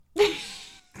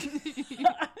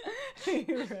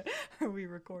Are we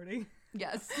recording?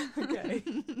 Yes. Okay.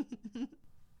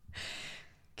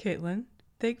 Caitlin,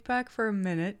 think back for a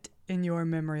minute in your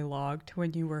memory log to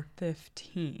when you were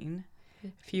 15.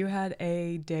 If you had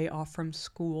a day off from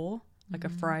school, like a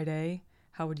Friday,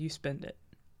 how would you spend it?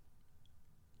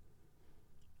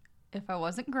 If I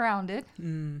wasn't grounded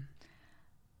and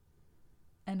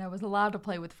I was allowed to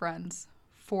play with friends,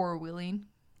 four-wheeling.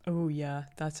 Oh, yeah,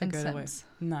 that's a good Sims.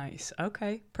 way. Nice.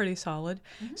 Okay, pretty solid.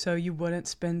 So you wouldn't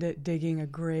spend it digging a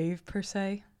grave, per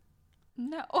se?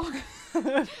 No.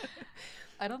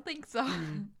 I don't think so.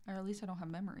 Or at least I don't have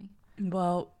memory.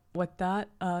 Well, with that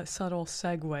subtle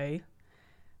segue,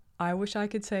 I wish I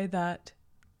could say that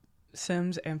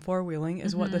Sims and four-wheeling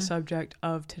is what the subject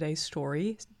of today's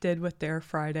story did with their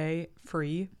Friday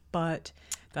free, but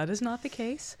that is not the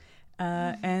case.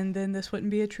 And then this wouldn't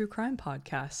be a true crime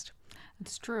podcast.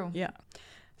 It's true. Yeah.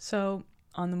 So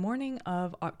on the morning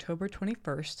of October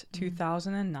 21st,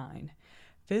 2009,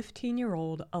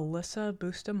 15-year-old Alyssa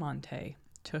Bustamante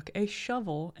took a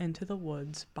shovel into the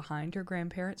woods behind her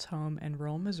grandparents' home in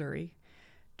rural Missouri,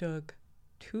 dug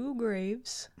 2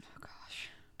 graves,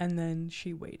 and then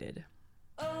she waited.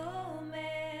 Oh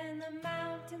man, the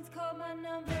mountains call my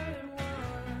number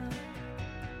one.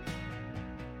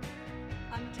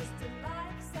 I'm just a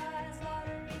life-size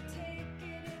lottery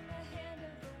ticket in the hand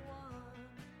of the one.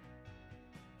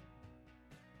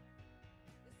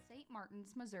 St.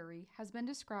 Martin's, Missouri has been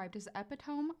described as the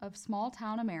epitome of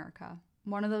small-town America.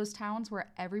 One of those towns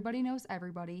where everybody knows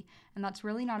everybody, and that's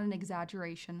really not an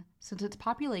exaggeration, since its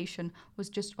population was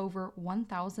just over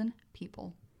 1,000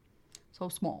 people. So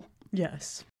small.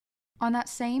 Yes. On that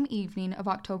same evening of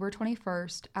October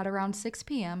 21st, at around 6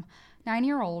 p.m.,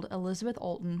 9-year-old Elizabeth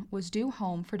Olten was due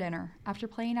home for dinner after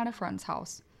playing at a friend's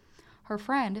house. Her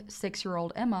friend,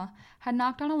 6-year-old Emma, had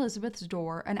knocked on Elizabeth's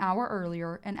door an hour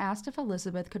earlier and asked if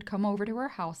Elizabeth could come over to her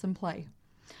house and play.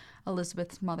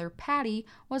 Elizabeth's mother, Patty,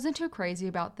 wasn't too crazy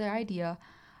about the idea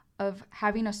of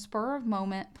having a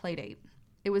spur-of-moment playdate.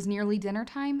 It was nearly dinner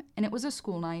time, and it was a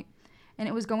school night, and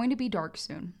it was going to be dark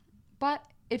soon. But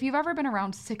if you've ever been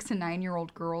around 6 and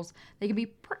 9-year-old girls, they can be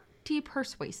pretty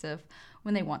persuasive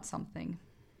when they want something.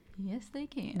 Yes, they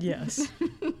can. Yes.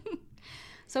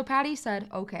 So Patty said,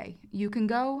 okay, you can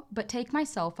go, but take my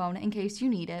cell phone in case you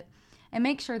need it, and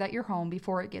make sure that you're home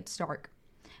before it gets dark.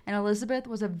 And Elizabeth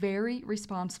was a very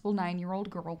responsible 9-year-old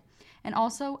girl, and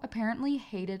also apparently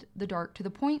hated the dark to the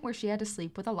point where she had to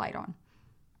sleep with a light on.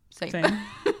 Same.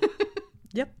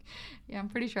 Yep. Yeah, I'm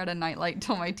pretty sure I had a nightlight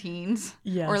till my teens.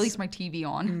 Yes. Or at least my TV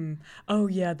on. Oh,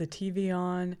 yeah, the TV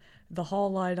on, the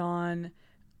hall light on.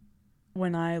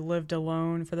 When I lived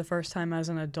alone for the first time as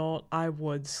an adult, I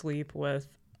would sleep with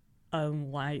a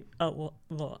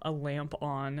lamp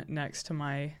on next to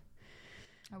my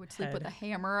I would sleep head. with a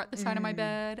hammer at the side of my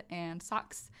bed and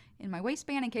socks in my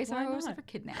waistband in case Why I was not? ever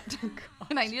kidnapped.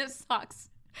 And I needed socks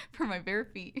for my bare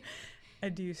feet.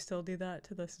 And do you still do that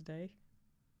to this day?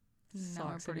 No,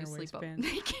 I'm Socks in pretty your sleep up waistband.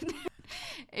 naked.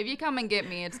 If you come and get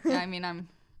me, I'm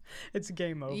It's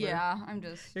game over. yeah, I'm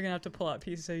just. You're gonna have to pull out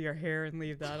pieces of your hair and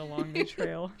leave that along the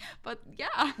trail. But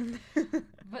yeah,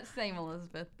 but same,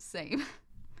 Elizabeth, same.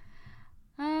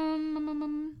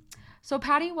 So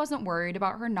Patty wasn't worried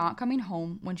about her not coming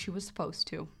home when she was supposed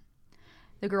to.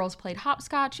 The girls played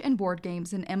hopscotch and board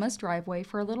games in Emma's driveway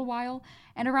for a little while,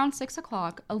 and around 6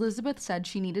 o'clock, Elizabeth said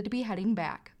she needed to be heading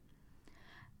back.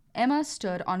 Emma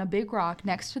stood on a big rock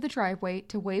next to the driveway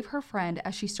to wave her friend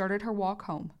as she started her walk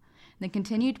home, then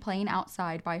continued playing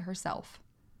outside by herself.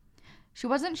 She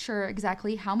wasn't sure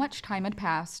exactly how much time had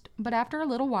passed, but after a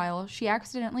little while, she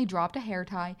accidentally dropped a hair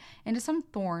tie into some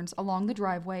thorns along the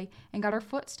driveway and got her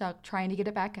foot stuck trying to get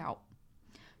it back out.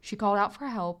 She called out for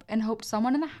help and hoped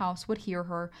someone in the house would hear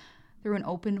her through an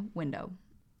open window.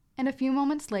 And a few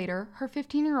moments later, her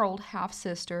 15-year-old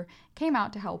half-sister came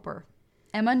out to help her.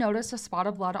 Emma noticed a spot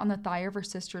of blood on the thigh of her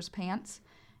sister's pants,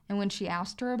 and when she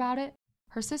asked her about it,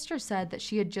 her sister said that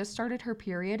she had just started her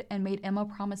period and made Emma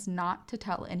promise not to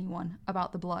tell anyone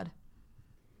about the blood.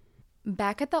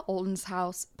 Back at the Oltens'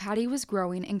 house, Patty was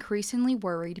growing increasingly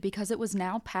worried because it was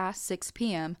now past 6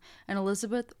 p.m. and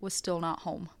Elizabeth was still not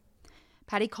home.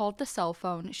 Patty called the cell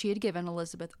phone she had given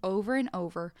Elizabeth over and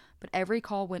over, but every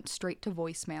call went straight to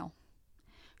voicemail.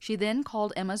 She then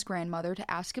called Emma's grandmother to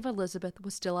ask if Elizabeth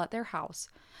was still at their house,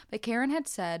 but Karen had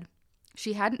said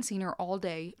she hadn't seen her all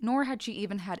day, nor had she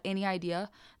even had any idea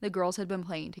the girls had been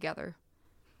playing together.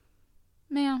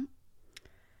 Ma'am,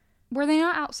 were they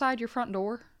not outside your front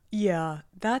door? Yeah,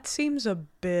 that seems a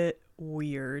bit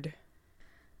weird.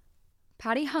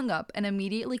 Patty hung up and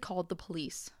immediately called the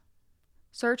police.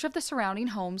 Search of the surrounding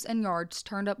homes and yards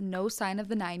turned up no sign of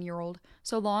the 9-year-old,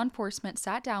 so law enforcement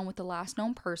sat down with the last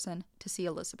known person to see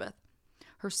Elizabeth,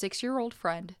 her 6-year-old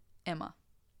friend, Emma.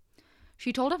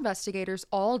 She told investigators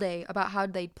all day about how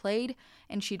they'd played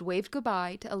and she'd waved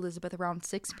goodbye to Elizabeth around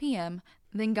 6 p.m.,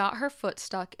 then got her foot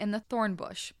stuck in the thorn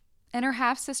bush, and her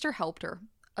half-sister helped her,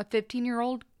 a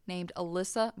 15-year-old named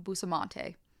Alyssa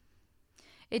Bustamante.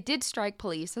 It did strike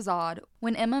police as odd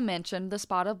when Emma mentioned the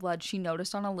spot of blood she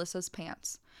noticed on Alyssa's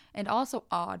pants, and also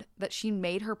odd that she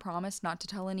made her promise not to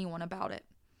tell anyone about it.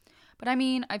 But I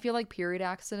mean, I feel like period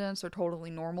accidents are a totally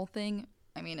normal thing.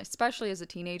 I mean, especially as a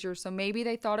teenager, so maybe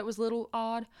they thought it was a little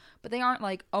odd, but they aren't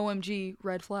like, OMG,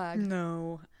 red flag.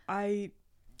 No,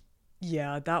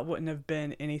 yeah, that wouldn't have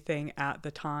been anything at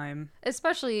the time.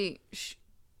 Especially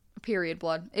period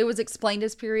blood. It was explained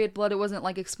as period blood. It wasn't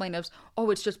like explained as,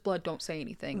 oh, it's just blood, don't say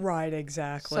anything. Right,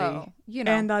 exactly. So, you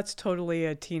know. And that's totally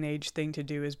a teenage thing to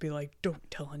do, is be like,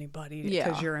 don't tell anybody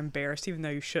because you're embarrassed, even though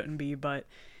you shouldn't be. But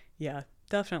yeah,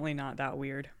 definitely not that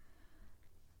weird.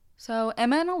 So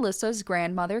Emma and Alyssa's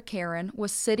grandmother, Karen,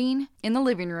 was sitting in the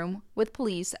living room with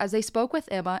police as they spoke with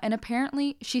Emma, and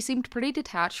apparently she seemed pretty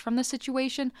detached from the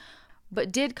situation,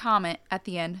 but did comment at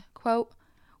the end, quote,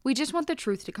 "We just want the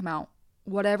truth to come out,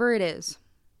 whatever it is."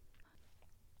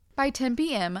 By 10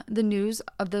 p.m., the news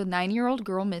of the 9-year-old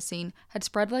girl missing had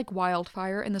spread like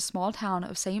wildfire in the small town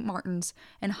of St. Martin's,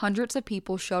 and hundreds of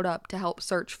people showed up to help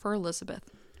search for Elizabeth.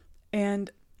 And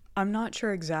I'm not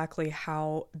sure exactly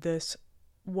how this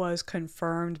was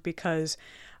confirmed because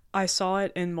I saw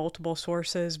it in multiple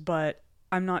sources, but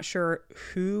I'm not sure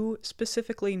who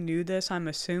specifically knew this. I'm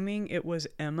assuming it was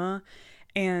Emma,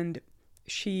 and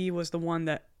she was the one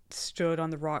that stood on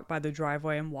the rock by the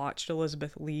driveway and watched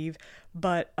Elizabeth leave.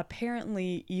 But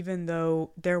apparently, even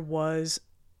though there was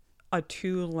a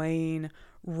 2-lane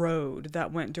road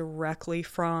that went directly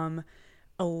from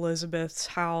Elizabeth's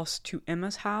house to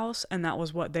Emma's house, and that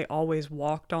was what they always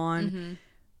walked on,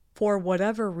 for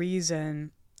whatever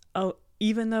reason,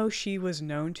 even though she was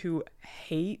known to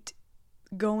hate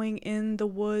going in the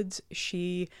woods,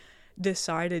 she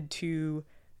decided to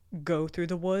go through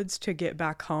the woods to get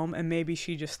back home. And maybe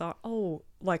she just thought, oh,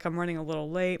 like, I'm running a little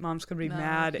late, mom's gonna be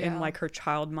mad. In like her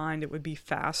child mind, it would be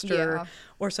faster.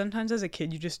 Or sometimes as a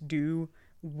kid, you just do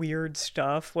weird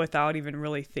stuff without even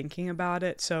really thinking about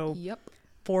it. So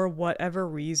for whatever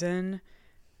reason,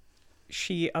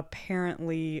 she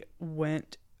apparently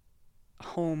went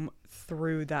home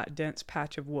through that dense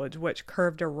patch of woods, which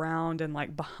curved around and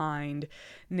like behind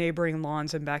neighboring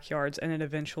lawns and backyards, and it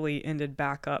eventually ended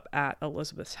back up at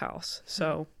Elizabeth's house.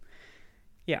 So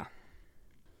yeah.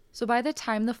 So by the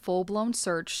time the full-blown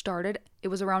search started, it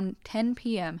was around 10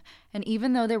 p.m., and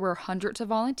even though there were hundreds of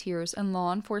volunteers and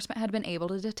law enforcement had been able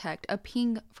to detect a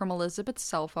ping from Elizabeth's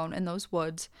cell phone in those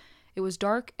woods, it was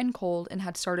dark and cold and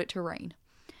had started to rain,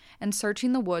 and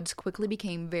searching the woods quickly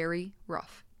became very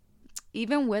rough.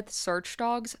 Even with search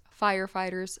dogs,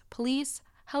 firefighters, police,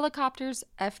 helicopters,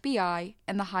 FBI,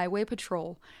 and the highway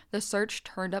patrol, the search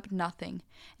turned up nothing,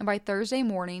 and by Thursday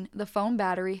morning, the phone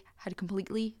battery had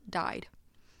completely died.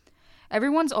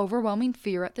 Everyone's overwhelming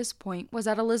fear at this point was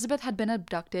that Elizabeth had been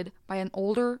abducted by an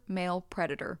older male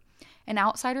predator, an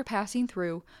outsider passing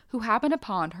through who happened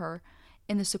upon her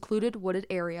in the secluded wooded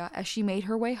area as she made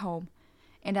her way home,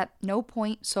 and at no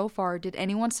point so far did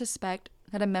anyone suspect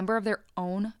that a member of their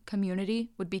own community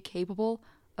would be capable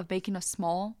of making a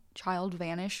small child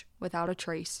vanish without a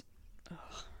trace.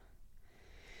 Ugh.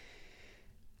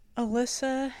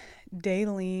 Alyssa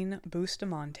Daleen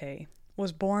Bustamante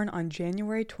was born on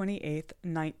January 28,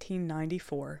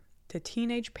 1994, to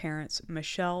teenage parents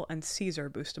Michelle and Caesar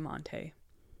Bustamante.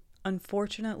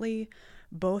 Unfortunately,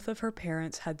 both of her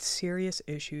parents had serious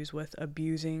issues with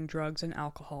abusing drugs and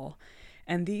alcohol,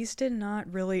 and these did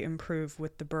not really improve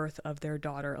with the birth of their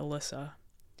daughter Alyssa.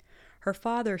 Her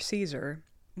father, Caesar,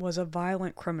 was a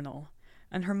violent criminal,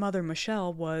 and her mother,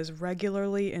 Michelle, was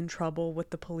regularly in trouble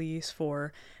with the police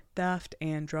for theft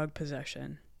and drug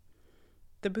possession.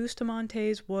 The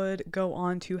Bustamantes would go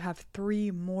on to have 3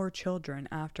 more children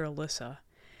after Alyssa,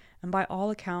 and by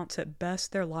all accounts, at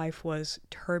best their life was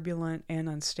turbulent and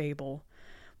unstable,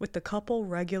 with the couple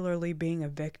regularly being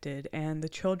evicted and the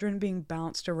children being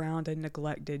bounced around and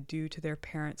neglected due to their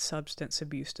parents' substance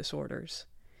abuse disorders.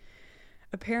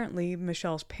 Apparently,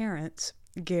 Michelle's parents,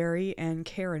 Gary and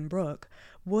Karen Brooke,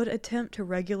 would attempt to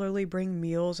regularly bring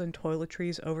meals and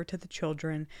toiletries over to the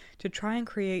children to try and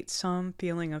create some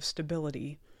feeling of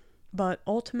stability, but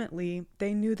ultimately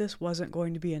they knew this wasn't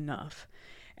going to be enough.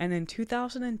 And in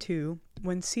 2002,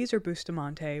 when Caesar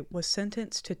Bustamante was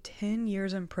sentenced to 10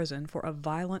 years in prison for a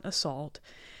violent assault,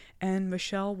 and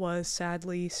Michelle was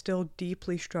sadly still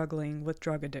deeply struggling with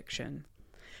drug addiction.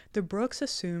 The Brooks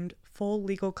assumed full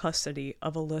legal custody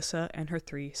of Alyssa and her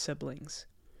 3 siblings.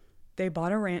 They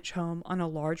bought a ranch home on a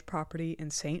large property in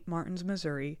St. Martins,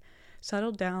 Missouri,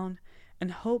 settled down,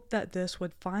 and hoped that this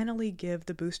would finally give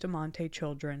the Bustamante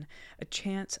children a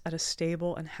chance at a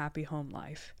stable and happy home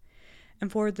life.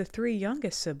 And for the 3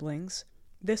 youngest siblings,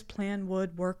 this plan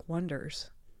would work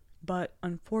wonders. But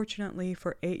unfortunately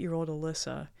for 8-year-old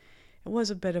Alyssa, it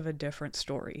was a bit of a different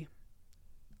story.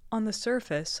 On the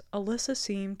surface, Alyssa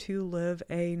seemed to live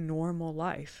a normal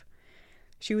life.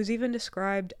 She was even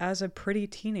described as a pretty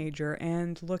teenager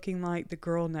and looking like the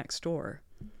girl next door.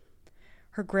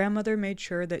 Her grandmother made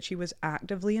sure that she was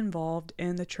actively involved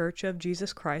in the Church of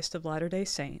Jesus Christ of Latter-day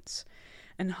Saints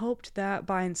and hoped that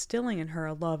by instilling in her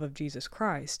a love of Jesus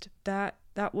Christ, that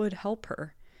would help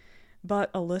her.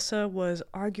 But Alyssa was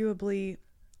arguably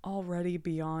already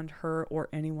beyond her or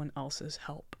anyone else's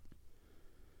help.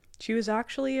 She was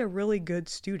actually a really good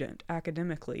student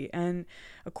academically, and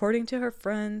according to her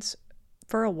friends,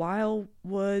 for a while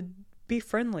would be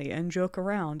friendly and joke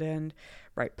around and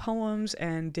write poems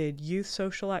and did youth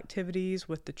social activities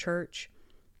with the church.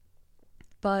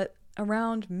 But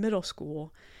around middle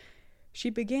school, she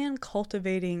began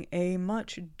cultivating a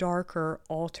much darker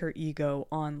alter ego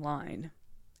online.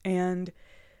 And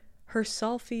her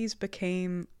selfies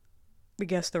became, I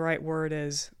guess the right word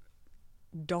is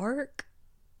dark?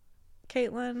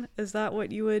 Caitlin, is that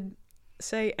what you would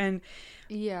say? And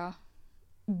Yeah.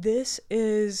 this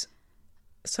is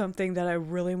something that I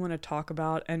really want to talk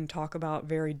about and talk about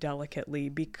very delicately,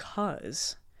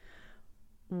 because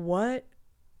what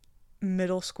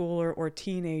middle schooler or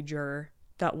teenager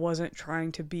that wasn't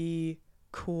trying to be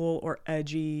cool or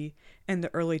edgy in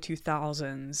the early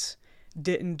 2000s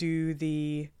didn't do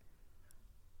the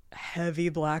heavy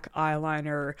black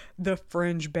eyeliner, the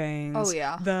fringe bangs, Oh,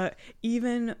 yeah.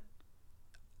 even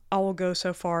I will go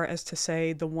so far as to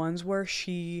say the ones where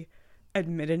she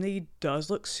admittedly does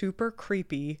look super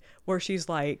creepy, where she's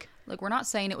like, Like, we're not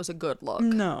saying it was a good look.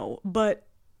 no, but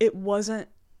it wasn't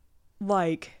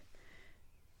like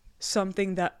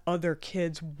something that other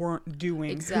kids weren't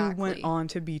doing who went Exactly. on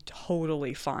to be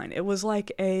totally fine. It was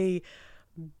like a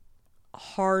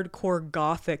hardcore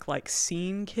gothic like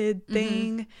scene kid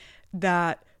thing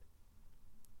that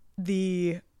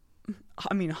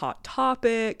Hot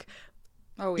Topic,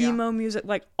 Oh, yeah. emo music,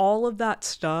 like all of that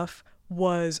stuff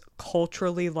was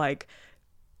culturally like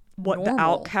what the Normal.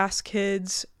 outcast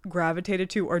kids gravitated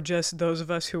to, or just those of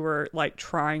us who were like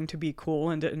trying to be cool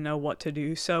and didn't know what to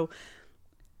do. So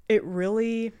it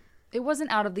really, It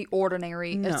wasn't out of the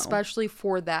ordinary, No. especially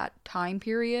for that time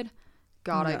period.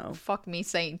 God, No. fuck me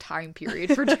saying time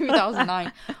period for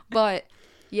 2009. But,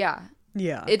 yeah,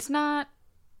 yeah. it's not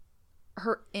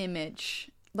her image.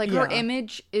 Like, her Yeah.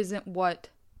 image isn't what...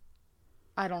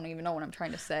 I don't even know what I'm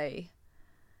trying to say.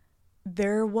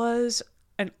 There was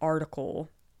an article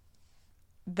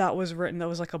that was written that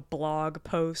was like a blog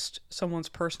post, someone's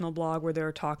personal blog, where they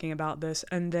were talking about this,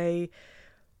 and I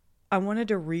wanted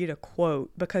to read a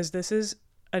quote because this is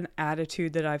an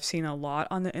attitude that I've seen a lot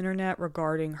on the internet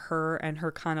regarding her and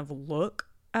her kind of look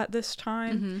at this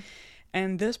time.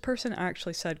 And this person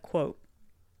actually said, quote,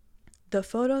 "The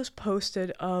photos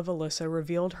posted of Alyssa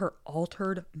revealed her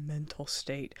altered mental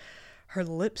state. Her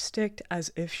lips sticked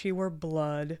as if she were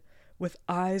blood, with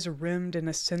eyes rimmed in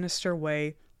a sinister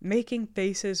way, making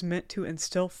faces meant to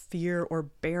instill fear or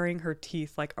baring her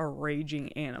teeth like a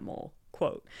raging animal."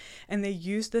 Quote. And they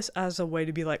used this as a way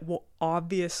to be like, well,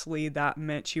 obviously that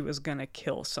meant she was gonna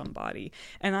kill somebody.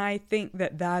 And I think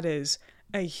that is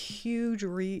a huge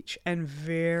reach and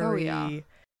very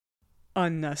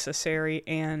unnecessary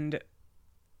and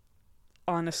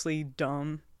honestly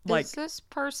dumb. Like, Is this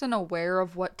person aware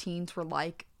of what teens were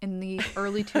like in the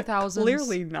early 2000s?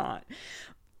 clearly not.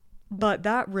 But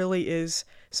that really is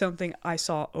something I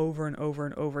saw over and over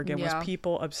and over again, Yeah. was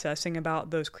people obsessing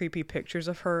about those creepy pictures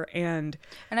of her. And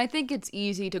I think it's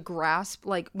easy to grasp,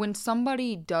 like, when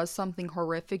somebody does something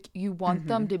horrific, you want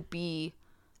them to be,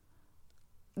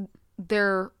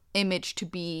 their image to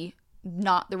be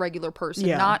not the regular person,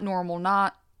 Yeah. not normal,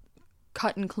 not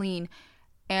cut and clean.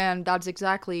 And that's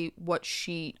exactly what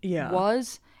she Yeah.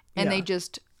 was. And Yeah. they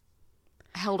just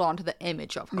held on to the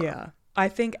image of her. yeah, I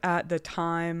think at the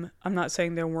time, I'm not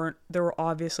saying there were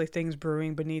obviously things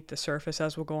brewing beneath the surface,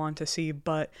 as we'll go on to see,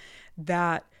 but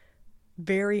that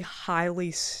very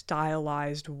highly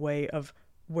stylized way of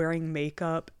wearing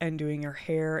makeup and doing your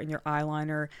hair and your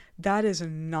eyeliner, that is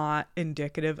not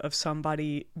indicative of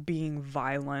somebody being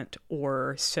violent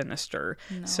or sinister.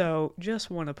 So just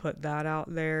want to put that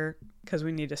out there because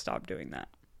we need to stop doing that.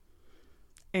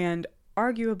 And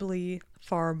arguably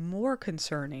far more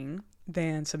concerning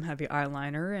than some heavy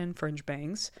eyeliner and fringe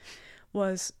bangs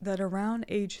was that around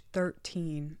age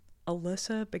 13,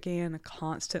 Alyssa began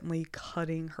constantly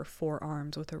cutting her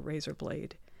forearms with a razor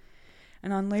blade.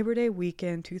 And on Labor Day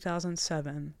weekend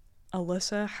 2007,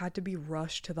 Alyssa had to be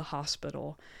rushed to the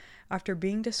hospital after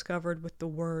being discovered with the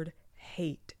word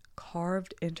hate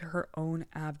carved into her own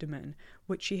abdomen,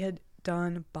 which she had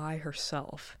done by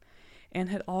herself, and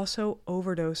had also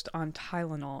overdosed on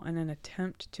Tylenol in an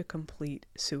attempt to complete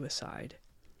suicide.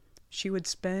 She would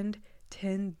spend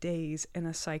 10 days in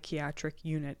a psychiatric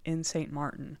unit in St.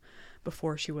 Martin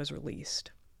before she was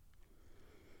released.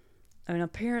 And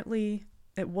apparently,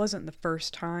 it wasn't the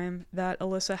first time that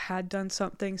Alyssa had done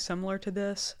something similar to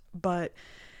this, but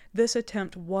this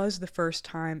attempt was the first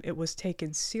time it was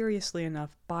taken seriously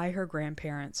enough by her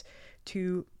grandparents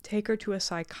to take her to a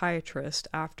psychiatrist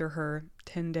after her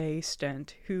 10-day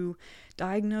stint, who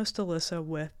diagnosed Alyssa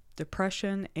with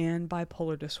depression and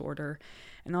bipolar disorder,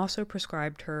 and also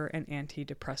prescribed her an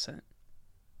antidepressant.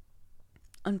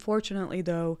 Unfortunately,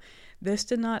 though, this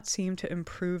did not seem to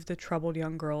improve the troubled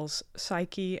young girl's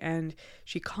psyche, and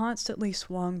she constantly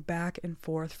swung back and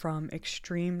forth from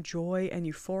extreme joy and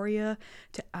euphoria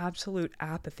to absolute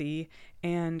apathy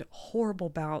and horrible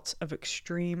bouts of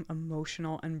extreme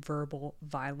emotional and verbal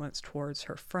violence towards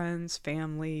her friends,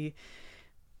 family.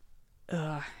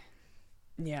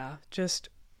 Just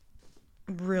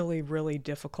really, really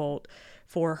difficult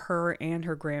for her and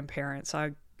her grandparents.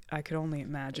 I could only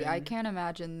imagine. Yeah, I can't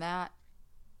imagine that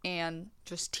and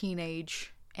just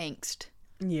teenage angst.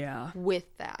 Yeah.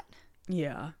 With that.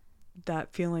 Yeah.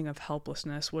 That feeling of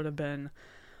helplessness would have been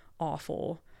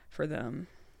awful for them.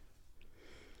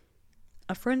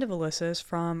 A friend of Alyssa's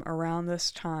from around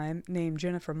this time, named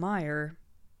Jennifer Meyer,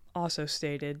 also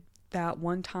stated that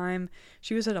one time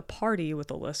she was at a party with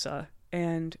Alyssa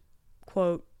and,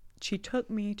 quote, she took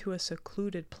me to a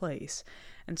secluded place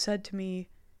and said to me,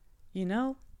 "You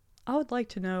know, I would like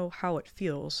to know how it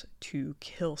feels to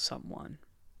kill someone,"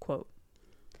 quote.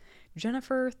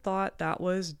 Jennifer thought that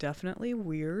was definitely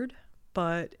weird,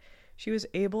 but she was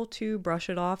able to brush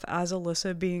it off as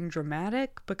Alyssa being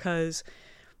dramatic because,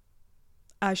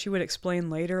 as she would explain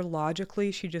later,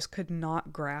 logically she just could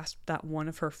not grasp that one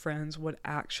of her friends would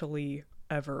actually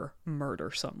ever murder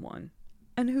someone.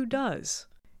 And who does?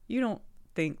 You don't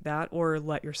think that or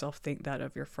let yourself think that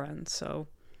of your friends, so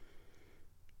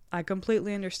I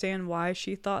completely understand why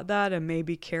she thought that, and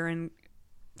maybe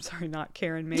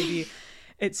maybe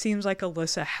it seems like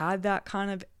Alyssa had that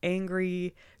kind of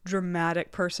angry,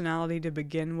 dramatic personality to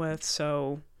begin with,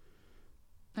 so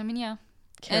I mean, yeah.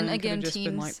 Karen and again, could have just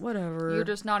been like, whatever. You're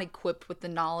just not equipped with the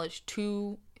knowledge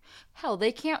to... Hell,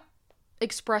 they can't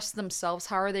express themselves.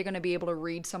 How are they going to be able to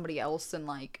read somebody else and,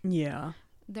 like... Yeah.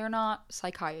 They're not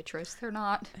psychiatrists. They're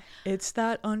not... It's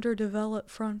that underdeveloped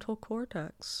frontal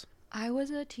cortex. I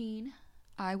was a teen.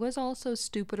 I was also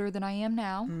stupider than I am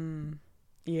now.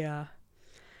 Yeah.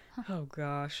 Oh,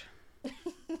 gosh.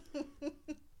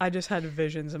 I just had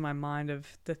visions in my mind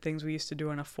of the things we used to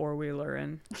do in a four-wheeler,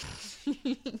 and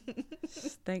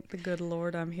thank the good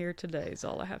Lord I'm here today is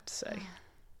all I have to say.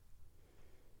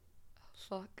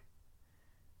 Fuck.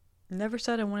 Never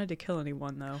said I wanted to kill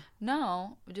anyone, though.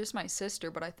 No, just my sister,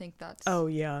 but I think that's... Oh,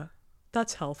 yeah.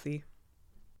 That's healthy.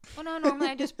 Well, no, normally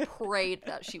I just prayed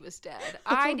that she was dead.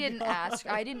 I didn't ask.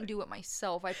 I didn't do it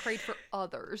myself. I prayed for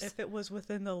others. If it was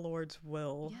within the Lord's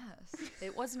will. Yes,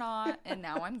 it was not, and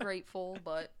now I'm grateful,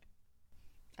 but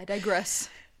I digress.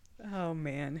 Oh,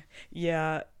 man.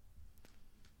 Yeah.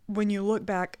 When you look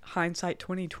back, hindsight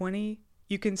 2020,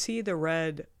 you can see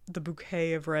the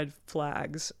bouquet of red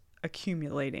flags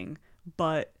accumulating,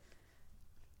 but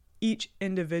each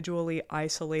individually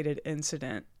isolated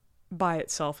incident by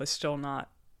itself is still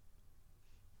not,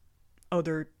 oh,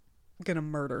 they're gonna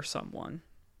murder someone,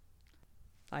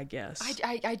 I guess.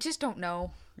 I just don't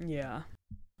know. Yeah.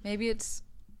 Maybe it's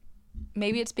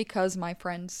because my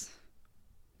friends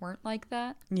weren't like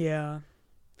that. Yeah.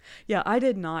 Yeah, I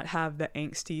did not have the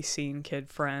angsty scene kid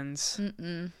friends.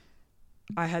 Mm-mm.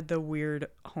 I had the weird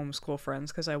homeschool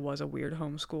friends because I was a weird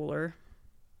homeschooler.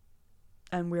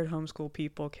 And weird homeschool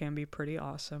people can be pretty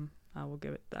awesome. I will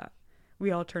give it that.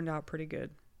 We all turned out pretty good.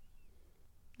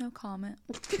 No comment.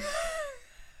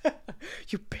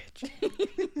 You bitch.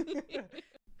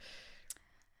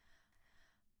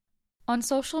 On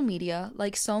social media,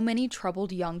 like so many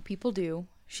troubled young people do,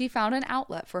 she found an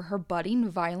outlet for her budding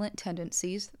violent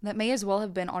tendencies that may as well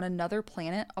have been on another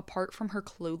planet apart from her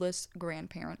clueless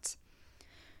grandparents.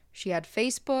 She had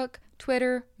Facebook,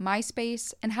 Twitter,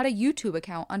 MySpace, and had a YouTube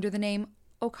account under the name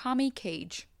Okami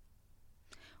Cage,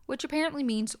 which apparently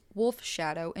means wolf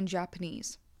shadow in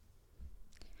Japanese.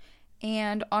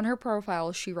 And on her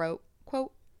profile, she wrote,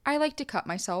 quote, "I like to cut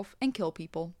myself and kill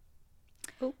people."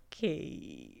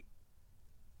 Okay.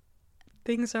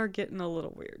 Things are getting a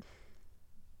little weird.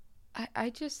 I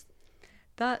just...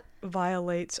 That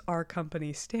violates our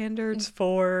company standards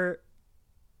for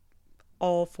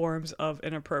all forms of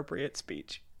inappropriate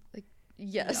speech.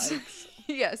 Yes. Yikes.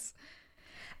 Yes.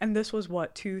 And this was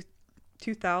what,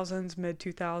 2000s, mid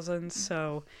 2000s,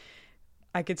 so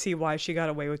I could see why she got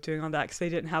away with doing all that, because they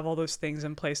didn't have all those things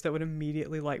in place that would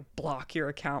immediately like block your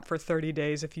account for 30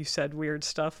 days if you said weird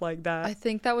stuff like that. I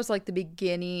think that was like the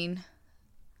beginning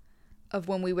of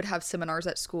when we would have seminars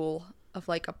at school of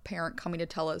like a parent coming to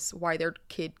tell us why their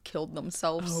kid killed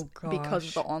themselves because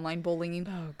of the online bullying.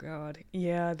 Oh god.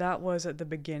 Yeah, that was at the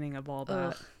beginning of all that.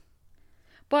 Ugh.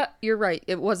 But you're right,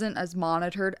 it wasn't as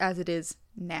monitored as it is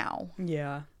now.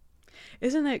 Yeah.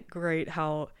 Isn't it great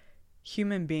how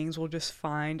human beings will just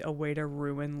find a way to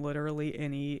ruin literally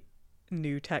any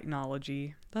new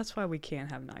technology? That's why we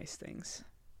can't have nice things.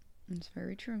 It's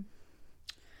very true.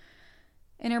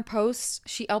 In her posts,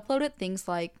 she uploaded things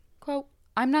like, quote,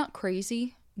 "I'm not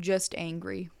crazy, just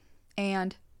angry,"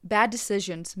 and "bad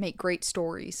decisions make great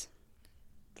stories."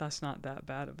 That's not that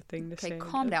bad of a thing to say. Okay,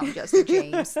 calm down, Jesse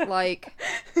James. Like,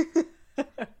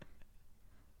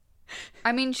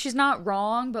 I mean, she's not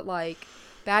wrong, but like,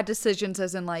 bad decisions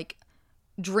as in like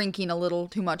drinking a little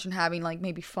too much and having like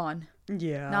maybe fun.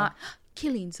 Yeah. Not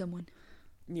killing someone.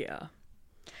 Yeah.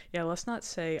 Yeah, let's not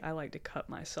say I like to cut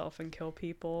myself and kill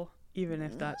people, even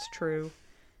if that's true.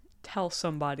 Tell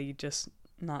somebody, just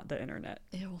not the internet.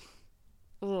 Ew.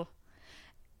 Ugh.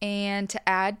 And to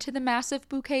add to the massive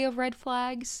bouquet of red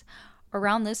flags,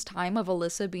 around this time of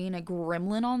Alyssa being a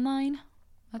gremlin online,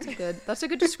 that's a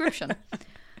good description.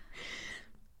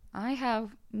 I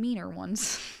have meaner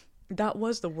ones. That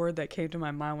was the word that came to my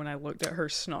mind when I looked at her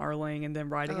snarling and then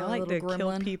writing, I like to little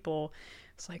kill gremlin. people.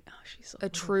 It's like, oh, she's A little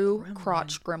true gremlin.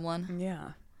 crotch gremlin.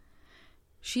 Yeah.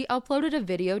 She uploaded a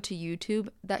video to YouTube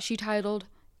that she titled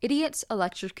 "Idiots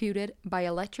Electrocuted by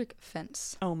Electric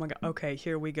Fence." Oh my god. Okay,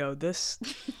 here we go. This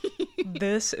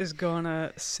is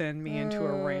gonna send me into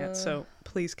a rant, so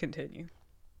please continue.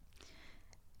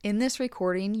 In this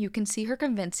recording, you can see her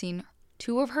convincing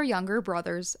two of her younger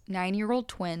brothers, 9-year-old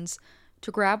twins,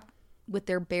 to grab with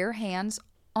their bare hands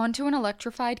onto an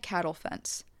electrified cattle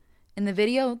fence. In the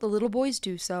video, the little boys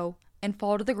do so and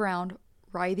fall to the ground,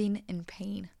 writhing in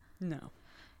pain. No.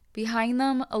 Behind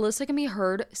them, Alyssa can be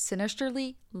heard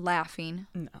sinisterly laughing.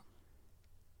 No.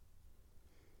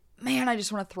 Man, I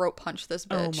just want to throat punch this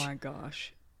bitch. Oh my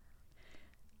gosh.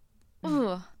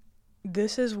 Ugh.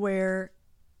 This is where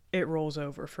it rolls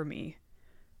over for me.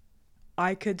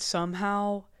 I could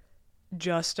somehow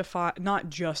not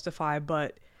justify,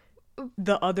 but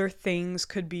the other things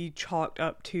could be chalked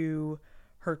up to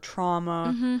her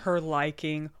trauma, her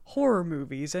liking horror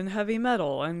movies and heavy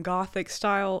metal and gothic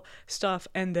style stuff,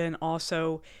 and then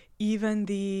also even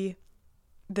the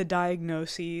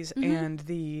diagnoses and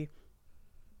the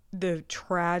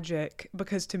tragic,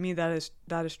 because to me that is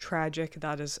tragic,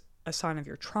 that is a sign of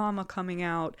your trauma coming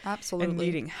out. Absolutely. And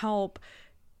needing help,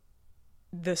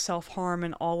 the self-harm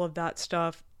and all of that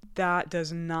stuff. That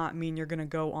does not mean you're going to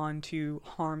go on to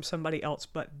harm somebody else,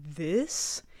 but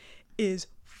this is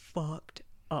fucked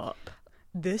up.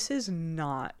 This is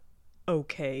not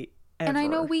okay ever. And I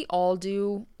know we all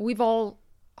do. We've all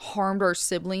harmed our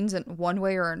siblings in one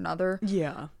way or another.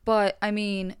 Yeah. But, I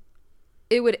mean,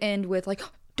 it would end with, like,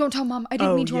 "Don't tell Mom. I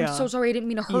didn't mean to. yeah. I'm so sorry. I didn't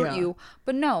mean to hurt Yeah. you."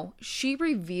 But no, she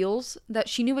reveals that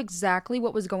she knew exactly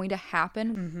what was going to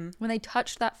happen when they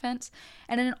touched that fence.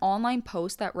 And in an online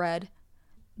post that read,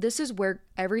 "This is where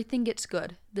everything gets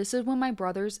good. This is when my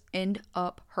brothers end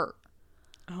up hurt."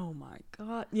 Oh my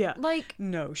god. Yeah. Like,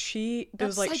 no, it that's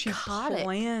was like psychotic.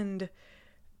 she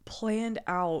planned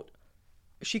out.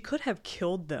 She could have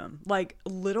killed them. Like,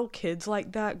 little kids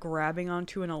like that grabbing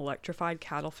onto an electrified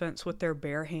cattle fence with their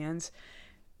bare hands.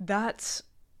 That's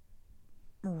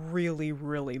really,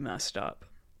 really messed up.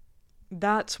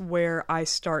 That's where I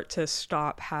start to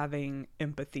stop having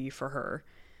empathy for her.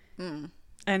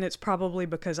 And it's probably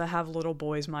because I have little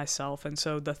boys myself, and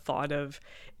so the thought of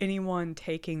anyone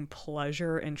taking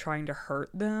pleasure in trying to hurt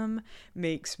them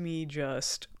makes me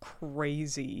just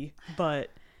crazy. But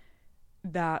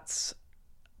that's...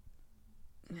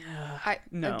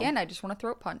 no. Again, I just want to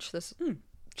throat punch this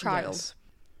child. Yes.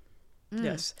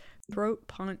 Yes. Throat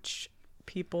punch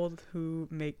people who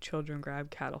make children grab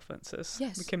cattle fences.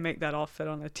 Yes. We can make that all fit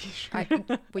on a t-shirt.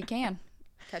 We can.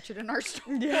 Catch it in our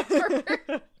store.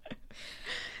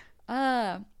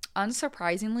 Yeah.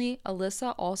 Unsurprisingly,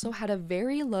 Alyssa also had a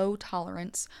very low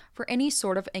tolerance for any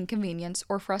sort of inconvenience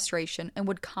or frustration and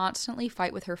would constantly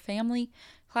fight with her family,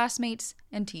 classmates,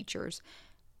 and teachers.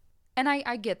 And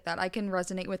I get that. I can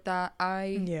resonate with that.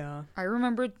 Yeah. I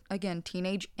remember, again,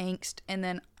 teenage angst, and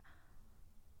then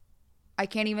I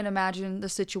can't even imagine the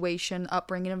situation,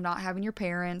 upbringing of not having your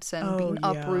parents and being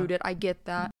uprooted. I get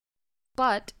that.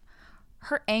 But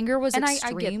her anger was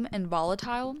extreme and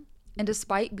volatile, and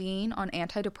despite being on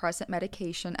antidepressant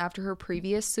medication after her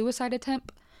previous suicide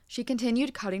attempt, she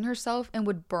continued cutting herself and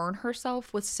would burn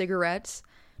herself with cigarettes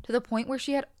to the point where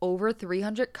she had over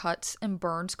 300 cuts and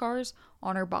burn scars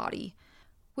on her body,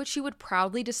 which she would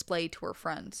proudly display to her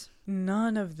friends.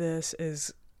 None of this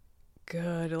is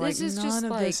good. Like, none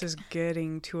of this is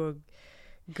getting to a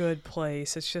good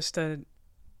place. It's just an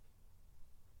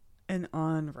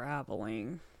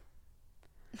unraveling.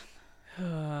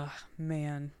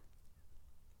 Man.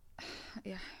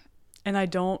 Yeah. And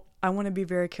I want to be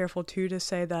very careful too to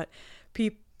say that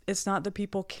it's not that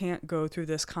people can't go through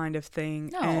this kind of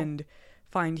thing and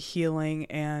find healing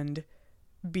and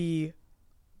be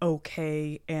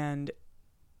okay, and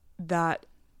that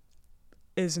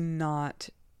is not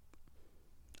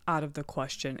out of the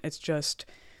question. It's just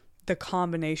the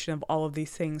combination of all of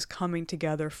these things coming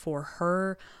together for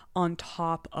her, on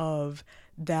top of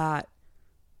that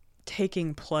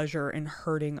taking pleasure in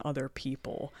hurting other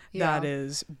people, that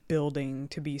is building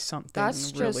to be something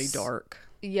really dark.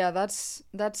 Yeah, that's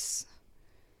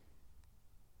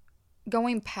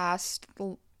going past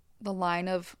the line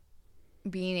of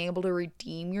being able to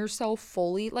redeem yourself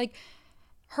fully. Like,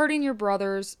 hurting your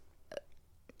brothers,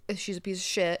 she's a piece of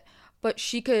shit, but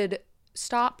she could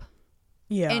stop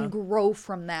and grow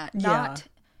from that, not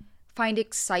find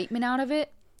excitement out of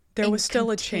it. There was still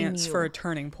a chance for a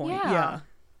turning point. Yeah.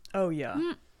 Oh,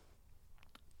 yeah.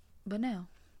 But no.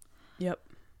 Yep.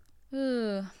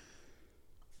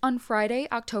 On Friday,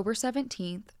 October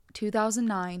 17th,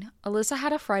 2009, Alyssa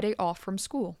had a Friday off from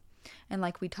school. And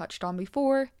like we touched on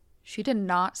before, she did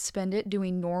not spend it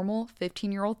doing normal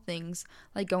 15-year-old things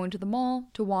like going to the mall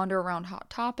to wander around Hot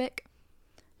Topic.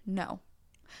 No.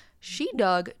 She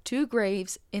dug 2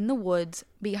 graves in the woods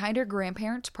behind her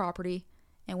grandparents' property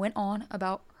and went on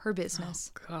about her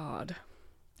business. Oh, God.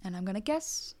 And I'm going to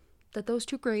guess that those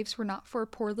 2 graves were not for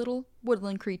poor little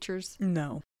woodland creatures.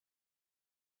 No.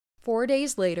 4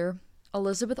 days later,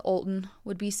 Elizabeth Olten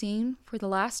would be seen for the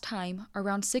last time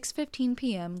around 6:15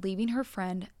 p.m. leaving her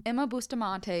friend Emma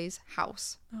Bustamante's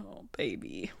house. Oh,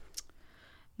 baby.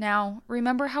 Now,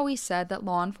 remember how we said that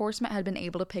law enforcement had been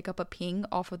able to pick up a ping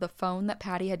off of the phone that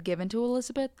Patty had given to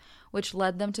Elizabeth, which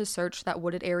led them to search that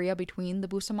wooded area between the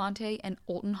Bustamante and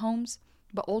Olten homes,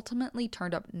 but ultimately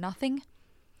turned up nothing?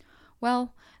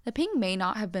 Well, the ping may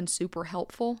not have been super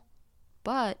helpful,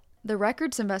 but the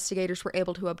records investigators were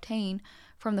able to obtain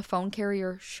from the phone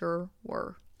carrier sure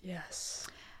were. Yes.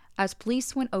 As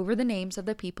police went over the names of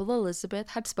the people Elizabeth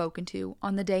had spoken to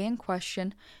on the day in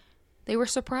question, they were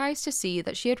surprised to see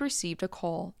that she had received a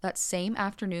call that same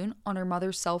afternoon on her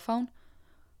mother's cell phone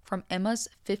from Emma's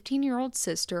 15-year-old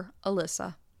sister,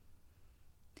 Alyssa.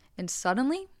 And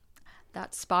suddenly,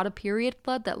 that spot of period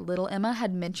blood that little Emma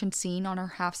had mentioned seeing on her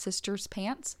half-sister's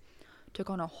pants took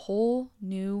on a whole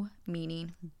new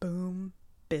meaning. Boom,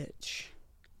 bitch.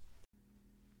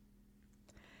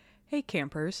 Hey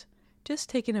campers, just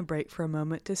taking a break for a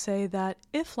moment to say that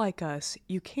if, like us,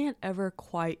 you can't ever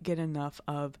quite get enough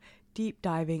of deep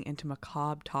diving into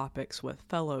macabre topics with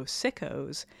fellow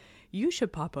sickos, you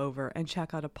should pop over and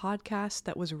check out a podcast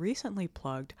that was recently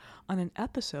plugged on an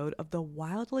episode of the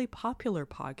wildly popular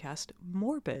podcast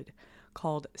Morbid,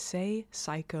 called Say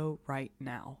Psycho Right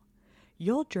Now.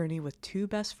 You'll journey with 2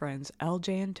 best friends,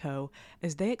 LJ and Toe,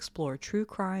 as they explore true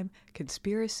crime,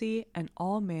 conspiracy, and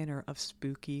all manner of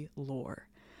spooky lore.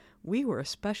 We were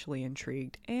especially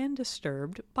intrigued and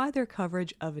disturbed by their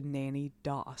coverage of Nanny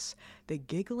Doss, the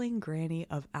giggling granny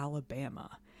of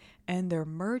Alabama, and their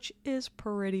merch is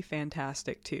pretty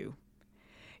fantastic too.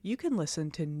 You can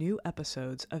listen to new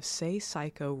episodes of Say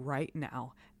Psycho right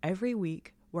now every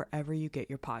week wherever you get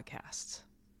your podcasts.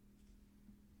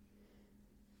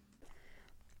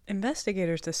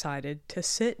 Investigators decided to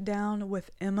sit down with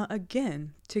Emma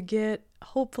again to get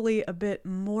hopefully a bit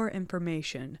more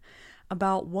information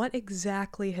about what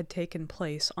exactly had taken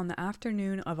place on the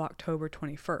afternoon of October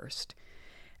 21st.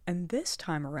 And this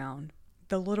time around,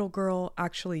 the little girl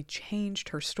actually changed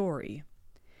her story.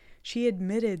 She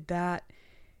admitted that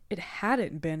it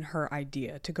hadn't been her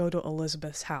idea to go to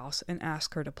Elizabeth's house and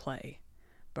ask her to play,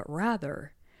 but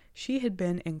rather, she had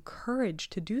been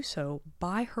encouraged to do so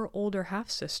by her older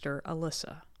half-sister,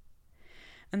 Alyssa.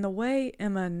 And the way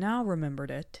Emma now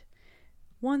remembered it,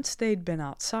 once they'd been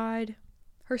outside,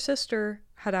 her sister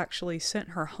had actually sent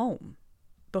her home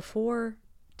before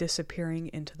disappearing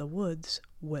into the woods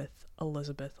with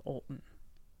Elizabeth Olten.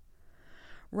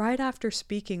 Right after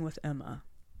speaking with Emma,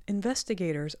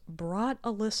 investigators brought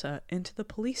Alyssa into the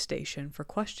police station for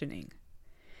questioning.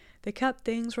 They kept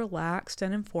things relaxed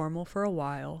and informal for a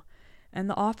while, and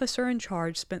the officer in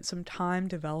charge spent some time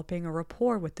developing a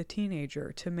rapport with the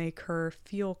teenager to make her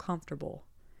feel comfortable.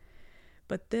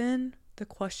 But then the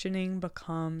questioning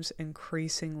becomes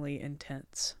increasingly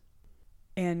intense.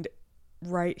 And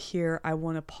right here, I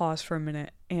want to pause for a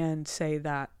minute and say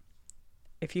that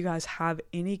if you guys have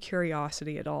any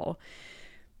curiosity at all,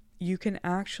 you can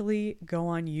actually go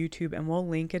on YouTube, and we'll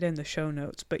link it in the show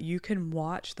notes, but you can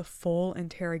watch the full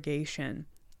interrogation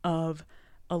of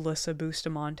Alyssa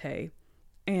Bustamante.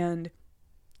 And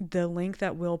the link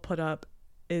that we'll put up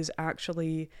is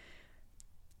actually,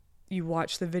 you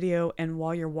watch the video, and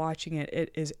while you're watching it,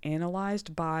 it is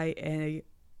analyzed by an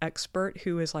expert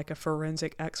who is like a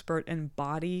forensic expert in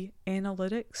body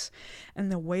analytics.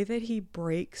 And the way that he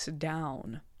breaks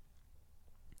down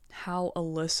how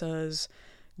Alyssa's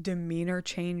demeanor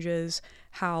changes,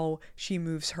 how she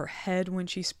moves her head when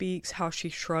she speaks, how she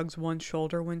shrugs one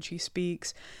shoulder when she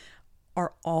speaks,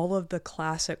 are all of the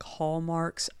classic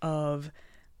hallmarks of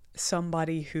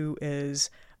somebody who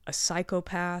is a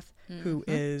psychopath, who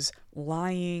is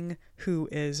lying, who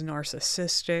is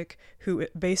narcissistic, who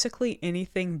basically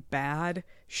anything bad,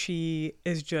 she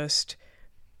is just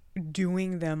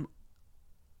doing them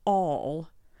all.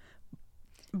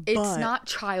 It's not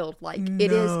childlike.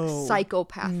 It is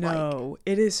psychopath-like. No,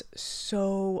 it is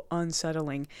so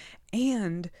unsettling.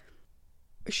 And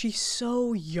she's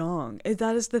so young.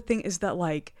 That is the thing, is that,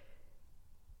 like,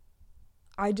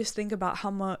 I just think about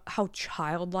how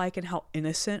childlike and how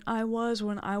innocent I was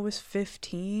when I was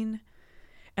 15.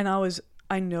 And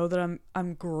I know that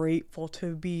I'm grateful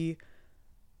to be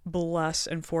blessed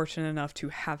and fortunate enough to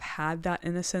have had that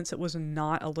innocence. It was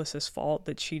not Alyssa's fault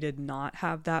that she did not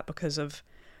have that because of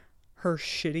her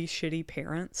shitty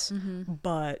parents.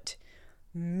 But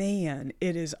man,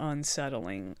 it is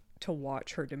unsettling to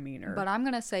watch her demeanor. But I'm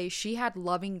going to say she had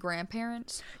loving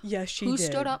grandparents. Yes, she who did.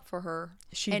 stood up for her.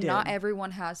 She and did. not everyone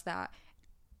has that.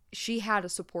 She had a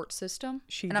support system.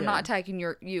 She and did. I'm not attacking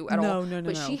you at all. No.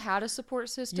 But she had a support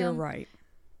system. You're right.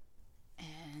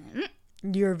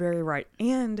 You're very right.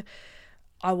 And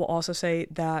I will also say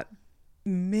that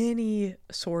many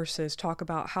sources talk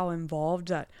about how involved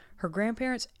that her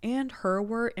grandparents and her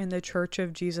were in the Church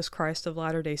of Jesus Christ of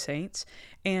Latter-day Saints.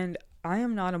 And I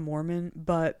am not a Mormon,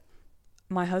 but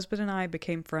my husband and I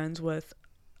became friends with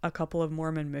a couple of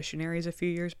Mormon missionaries a few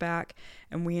years back,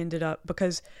 and we ended up,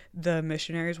 because the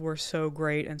missionaries were so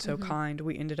great and so kind,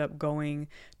 we ended up going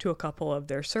to a couple of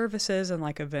their services and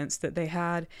like events that they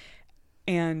had,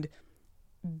 and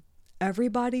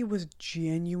everybody was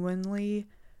genuinely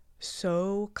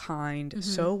so kind,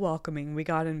 so welcoming. We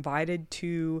got invited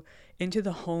into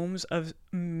the homes of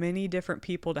many different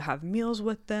people to have meals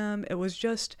with them. It was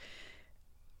just,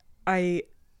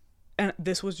 and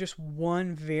this was just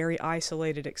one very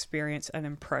isolated experience and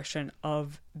impression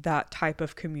of that type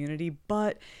of community.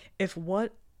 But if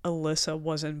what Alyssa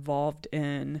was involved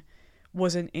in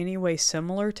was in any way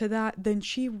similar to that, then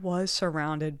she was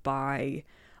surrounded by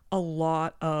a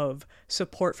lot of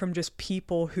support from just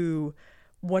people who,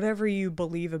 whatever you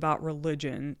believe about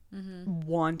religion,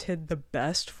 wanted the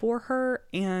best for her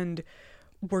and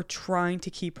were trying to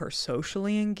keep her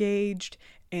socially engaged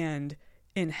and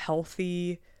in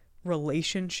healthy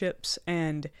relationships.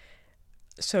 And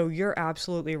so you're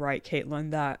absolutely right, Caitlin,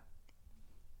 that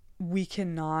we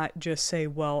cannot just say,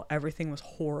 well, everything was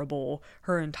horrible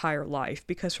her entire life,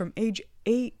 because from age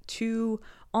 8 to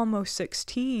almost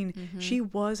 16, she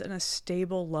was in a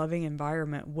stable, loving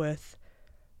environment with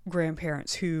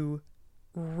grandparents who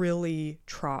really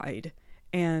tried.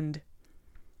 And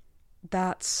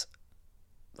that's,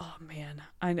 oh man,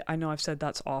 I know I've said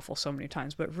that's awful so many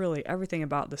times, but really everything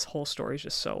about this whole story is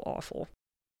just so awful.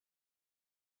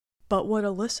 But what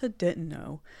Alyssa didn't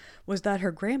know was that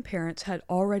her grandparents had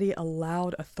already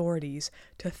allowed authorities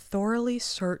to thoroughly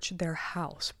search their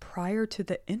house prior to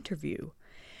the interview.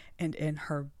 And in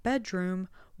her bedroom,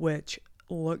 which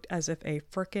looked as if a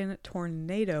frickin'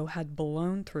 tornado had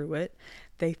blown through it,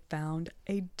 they found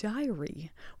a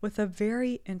diary with a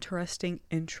very interesting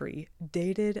entry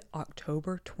dated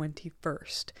October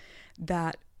 21st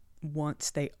that,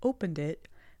 once they opened it,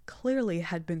 clearly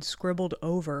had been scribbled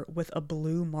over with a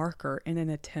blue marker in an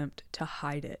attempt to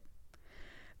hide it.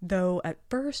 Though at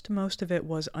first most of it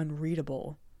was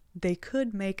unreadable, they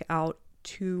could make out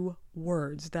 2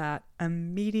 words that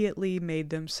immediately made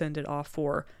them send it off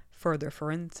for further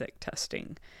forensic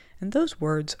testing. And those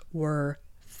words were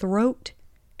throat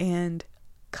and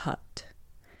cut.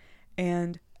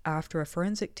 And after a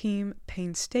forensic team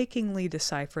painstakingly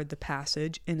deciphered the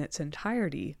passage in its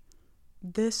entirety,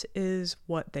 this is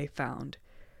what they found.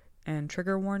 And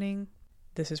trigger warning,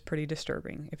 this is pretty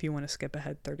disturbing if you want to skip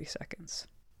ahead 30 seconds.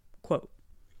 Quote,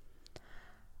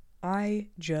 "I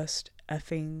just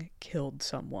effing killed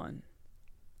someone.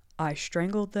 I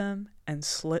strangled them and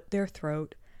slit their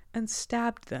throat and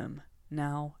stabbed them.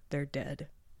 Now they're dead.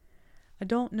 I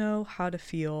don't know how to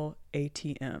feel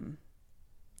ATM,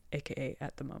 aka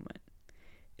at the moment.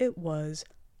 It was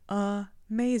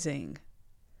amazing.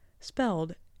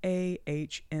 Spelled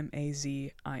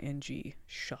AHMAZING.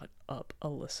 Shut up,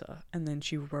 Alyssa." And then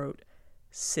she wrote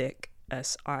sick,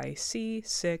 SIC,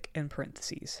 sick in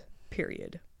parentheses,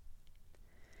 period.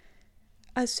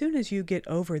 "As soon as you get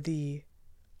over the,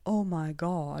 oh my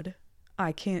god,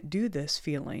 I can't do this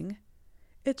feeling,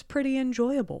 it's pretty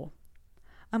enjoyable.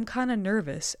 I'm kind of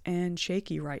nervous and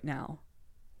shaky right now.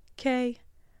 K,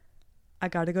 I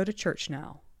gotta go to church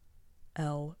now.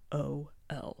 LOL."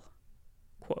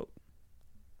 Quote.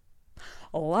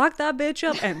 Lock that bitch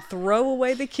up and throw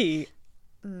away the key.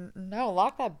 No,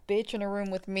 lock that bitch in a room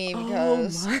with me Oh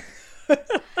because my.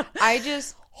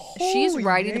 she's Holy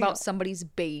writing nail. about somebody's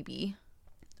baby.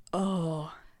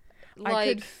 Oh, I Like,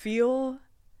 could feel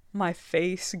my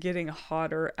face getting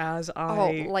hotter as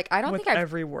I I don't with think I've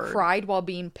every word. cried while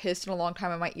being pissed in a long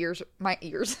time, and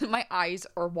my eyes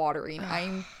are watering.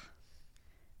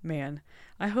 Man,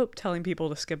 I hope telling people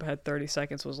to skip ahead 30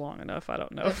 seconds was long enough. I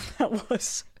don't know if that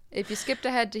was. If you skipped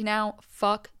ahead to now,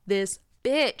 fuck this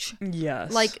bitch.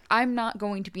 Yes. Like, I'm not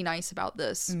going to be nice about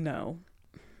this. No.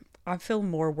 I feel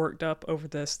more worked up over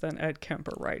this than Ed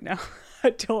Kemper right now.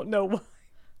 I don't know why.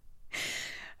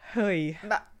 Hey.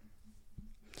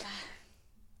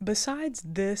 Besides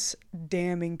this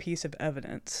damning piece of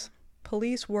evidence,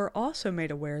 police were also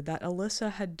made aware that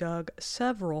Alyssa had dug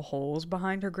several holes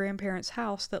behind her grandparents'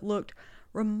 house that looked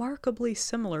remarkably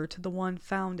similar to the one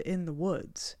found in the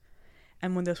woods.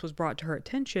 And when this was brought to her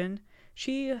attention,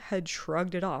 she had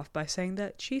shrugged it off by saying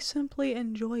that she simply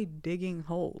enjoyed digging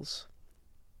holes.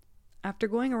 After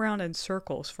going around in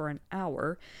circles for an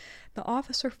hour, the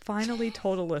officer finally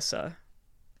told Alyssa,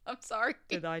 I'm sorry.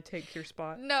 "Did I take your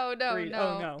spot?" No. Oh,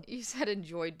 no. You said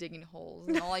enjoy digging holes,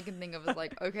 and all I can think of is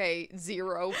like, okay,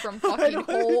 0 from fucking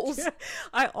holes. Yeah.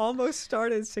 I almost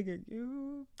started singing,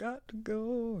 "You got to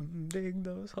go and dig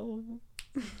those holes."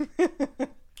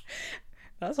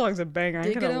 That song's a banger.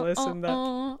 I'm gonna listen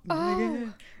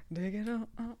that. Dig it,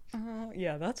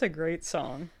 Yeah, that's a great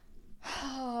song.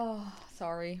 Oh,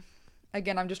 sorry.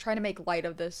 Again, I'm just trying to make light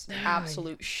of this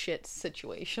absolute shit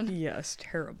situation. Yes,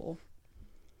 terrible.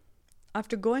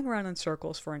 After going around in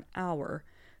circles for an hour,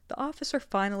 the officer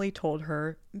finally told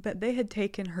her that they had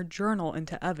taken her journal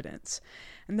into evidence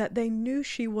and that they knew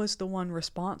she was the one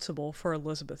responsible for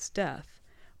Elizabeth's death,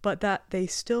 but that they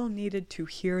still needed to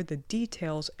hear the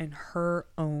details in her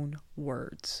own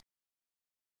words.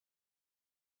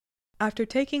 After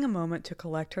taking a moment to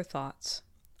collect her thoughts,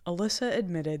 Alyssa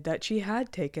admitted that she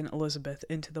had taken Elizabeth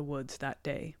into the woods that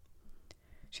day.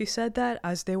 She said that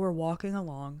as they were walking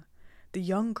along, the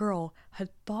young girl had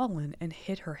fallen and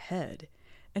hit her head,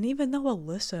 and even though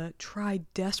Alyssa tried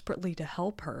desperately to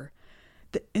help her,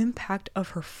 the impact of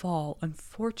her fall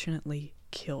unfortunately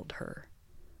killed her.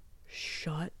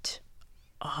 Shut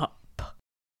up.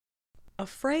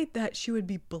 Afraid that she would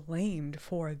be blamed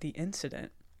for the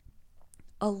incident,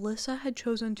 Alyssa had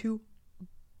chosen to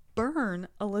burn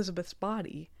Elizabeth's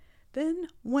body, then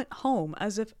went home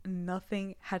as if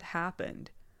nothing had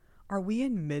happened. Are we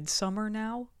in midsummer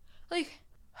now? Like,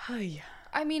 Hi.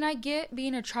 I mean, I get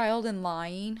being a child and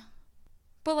lying,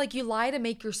 but like, you lie to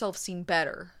make yourself seem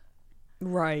better.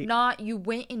 Right. Not you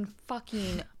went and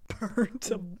fucking Burnt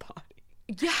a body.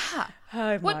 yeah. Oh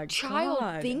my What child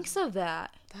God. thinks of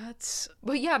that? That's...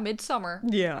 But yeah, midsummer.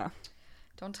 Yeah.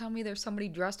 Don't tell me there's somebody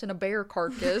dressed in a bear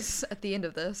carcass at the end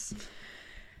of this.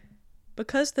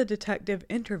 Because the detective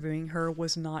interviewing her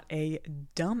was not a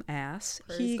dumbass,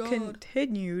 he God.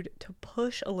 continued to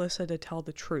push Alyssa to tell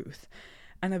the truth,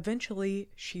 and eventually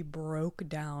she broke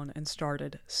down and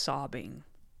started sobbing.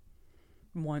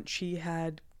 Once she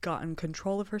had gotten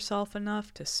control of herself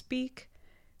enough to speak,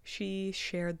 she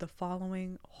shared the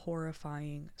following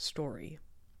horrifying story.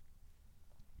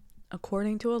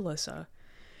 According to Alyssa,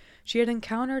 she had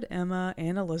encountered Emma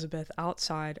and Elizabeth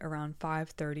outside around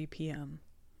 5:30 p.m.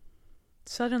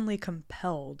 Suddenly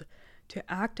compelled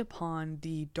to act upon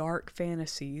the dark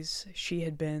fantasies she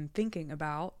had been thinking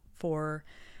about for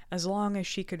as long as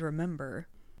she could remember.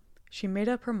 She made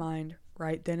up her mind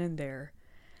right then and there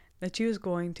that she was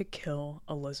going to kill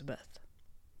Elizabeth.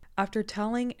 After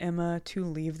telling Emma to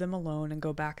leave them alone and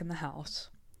go back in the house,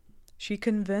 she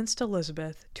convinced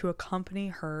Elizabeth to accompany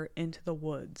her into the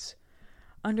woods,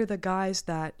 under the guise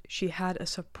that she had a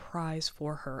surprise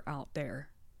for her out there.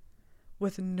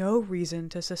 With no reason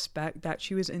to suspect that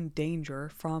she was in danger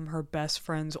from her best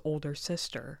friend's older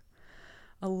sister,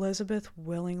 Elizabeth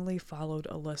willingly followed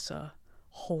Alyssa,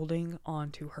 holding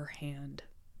onto her hand.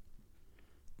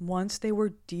 Once they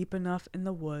were deep enough in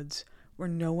the woods where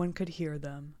no one could hear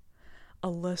them,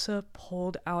 Alyssa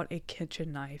pulled out a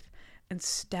kitchen knife and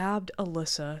stabbed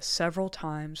Alyssa several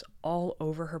times all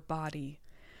over her body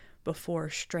before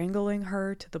strangling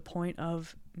her to the point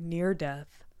of near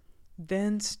death,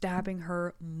 then stabbing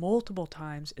her multiple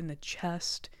times in the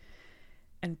chest,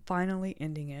 and finally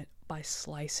ending it by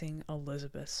slicing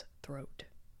Elizabeth's throat.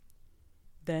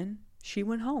 Then she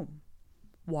went home,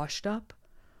 washed up,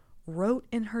 wrote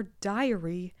in her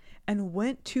diary, and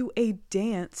went to a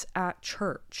dance at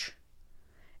church.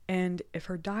 And if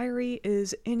her diary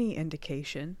is any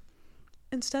indication,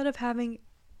 instead of having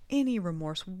any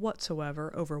remorse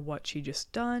whatsoever over what she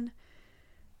just done,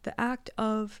 the act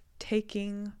of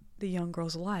taking the young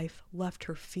girl's life left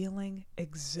her feeling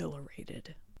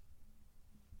exhilarated.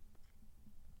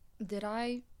 Did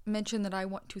I mention that I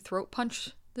want to throat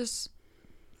punch this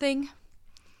thing?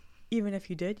 Even if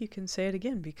you did, you can say it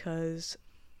again, because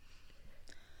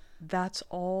that's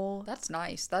all. That's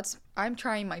nice. I'm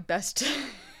trying my best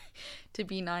to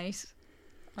be nice.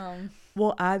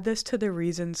 We'll add this to the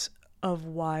reasons of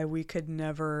why we could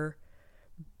never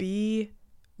be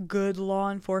good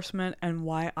law enforcement and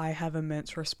why I have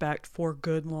immense respect for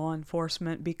good law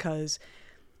enforcement, because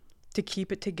to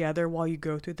keep it together while you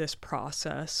go through this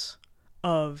process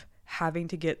of having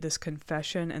to get this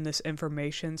confession and this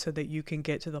information so that you can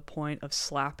get to the point of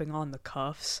slapping on the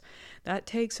cuffs, that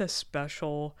takes a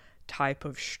special type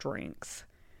of strength.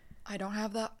 I don't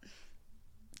have that.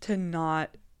 To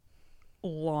not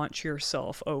launch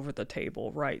yourself over the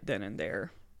table right then and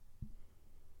there.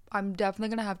 I'm definitely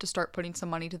going to have to start putting some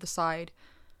money to the side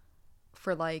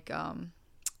for like a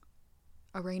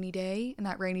rainy day, and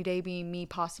that rainy day being me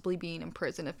possibly being in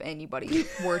prison if anybody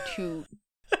were to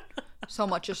so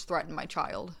much as threaten my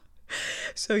child.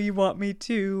 So you want me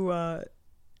to,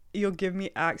 you'll give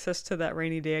me access to that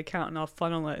rainy day account and I'll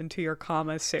funnel it into your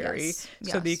commissary Yes,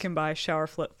 so that you yes. can buy shower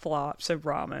flip-flops and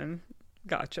ramen.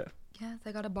 Gotcha. Yes,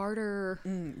 I got a barter.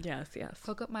 Yes, yes.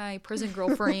 Hook up my prison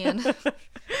girlfriend.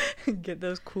 Get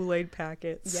those Kool-Aid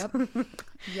packets.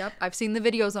 Yep. I've seen the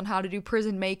videos on how to do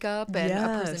prison makeup and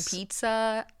a prison Yes.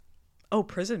 pizza. Oh,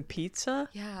 prison pizza?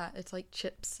 Yeah, it's like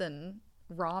chips and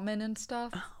ramen and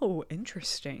stuff. Oh,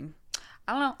 interesting.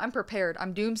 I don't know. I'm prepared.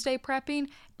 I'm doomsday prepping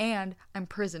and I'm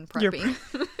prison You're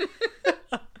prepping.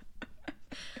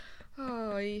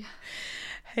 Oh,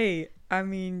 Hey, I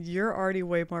mean, you're already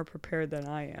way more prepared than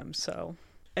I am, so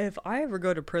if I ever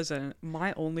go to prison,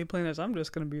 my only plan is I'm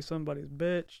just going to be somebody's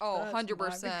bitch. oh, That's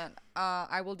 100%.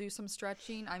 I will do some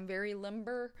stretching. I'm very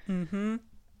limber.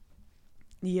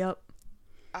 Yep.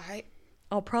 I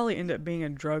I'll probably end up being a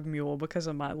drug mule because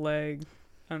of my leg,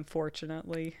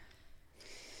 unfortunately.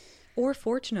 Or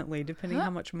fortunately, depending how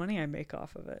much money I make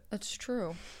off of it. That's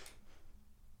true.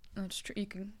 That's true. You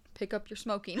can pick up your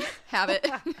smoking habit.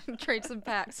 Trade some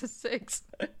packs of 6.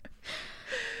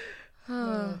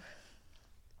 Oh.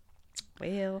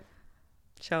 Well,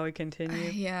 shall we continue?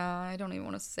 Yeah, I don't even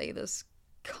want to say this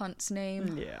cunt's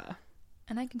name. Yeah.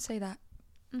 And I can say that.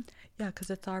 Yeah, because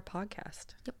it's our podcast.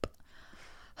 Yep.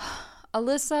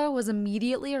 Alyssa was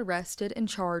immediately arrested and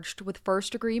charged with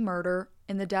first-degree murder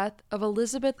in the death of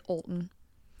Elizabeth Olten.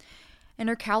 And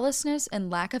her callousness and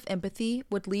lack of empathy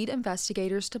would lead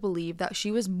investigators to believe that she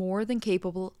was more than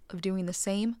capable of doing the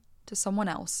same to someone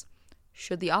else,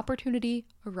 should the opportunity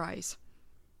arise.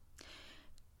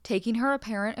 Taking her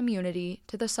apparent immunity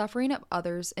to the suffering of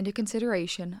others into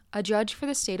consideration, a judge for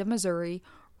the state of Missouri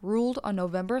ruled on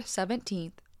November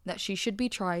 17th that she should be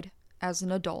tried as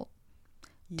an adult.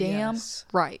 Damn Yes,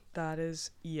 right. that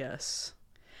is yes.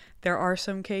 There are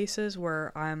some cases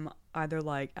where I'm either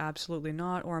like absolutely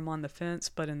not or I'm on the fence,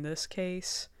 but in this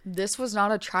case, This was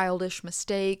not a childish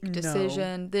mistake,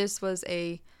 decision. This was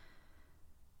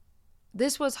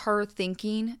her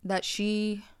thinking that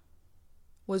she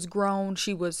was grown,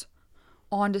 she was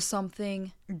onto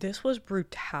something. this was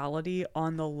brutality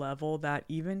on the level that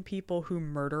even people who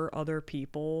murder other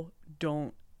people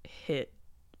don't hit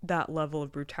that level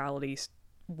of brutality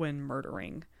when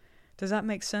murdering. Does that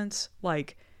make sense?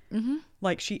 Like,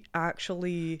 Like, she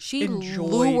actually She enjoyed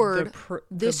lured the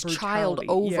this child brutality.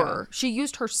 over. Yeah. She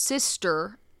used her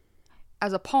sister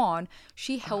as a pawn.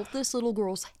 She held this little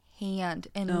girl's hand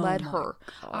and Oh led my her.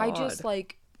 I just God.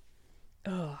 like,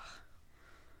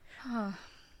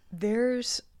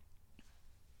 There's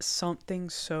something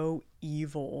so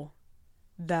evil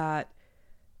that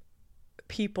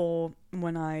people,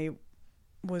 when I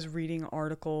was reading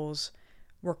articles,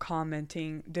 were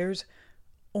commenting, there's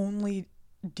only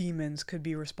demons could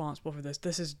be responsible for this.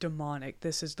 This is demonic.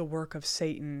 This is the work of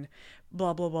Satan,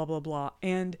 blah, blah, blah, blah, blah.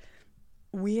 And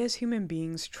we as human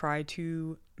beings try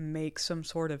to make some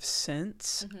sort of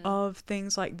sense of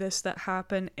things like this that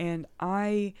happen. And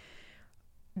I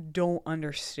don't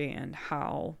understand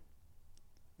how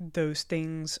those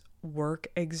things work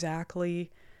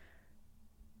exactly.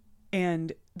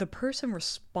 And the person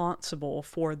responsible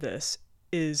for this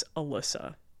is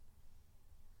Alyssa.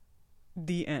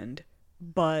 The end.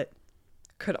 But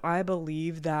could I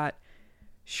believe that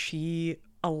she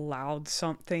allowed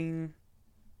something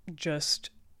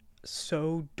just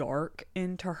so dark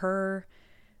into her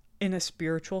in a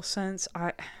spiritual sense?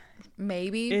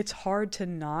 maybe. It's hard to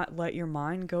not let your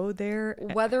mind go there.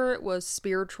 Whether it was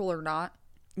spiritual or not,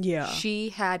 Yeah. she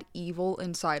had evil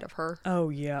inside of her. Oh,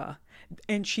 yeah.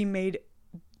 And she made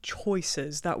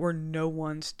choices that were no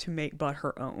one's to make but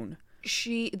her own.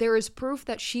 There is proof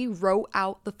that she wrote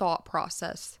out the thought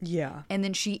process. Yeah. And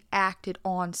then she acted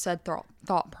on said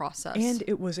thought process. And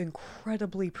it was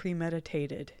incredibly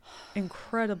premeditated.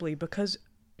 Incredibly, because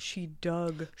she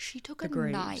took a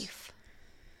knife.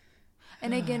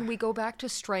 And again, we go back to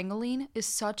strangling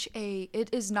is it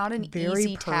is not an very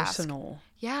easy task. personal.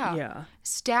 Yeah. Yeah.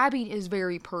 Stabbing is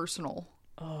very personal.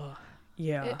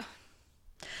 Yeah.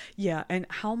 Yeah, and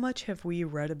how much have we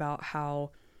read about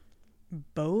how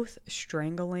both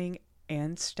strangling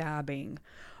and stabbing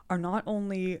are not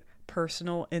only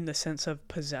personal in the sense of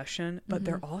possession, but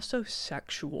they're also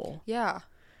sexual. Yeah.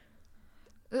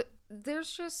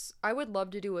 I would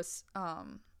love to do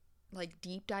a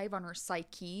deep dive on her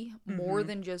psyche more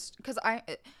than just because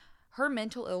her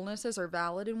mental illnesses are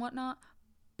valid and whatnot,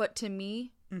 but to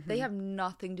me they have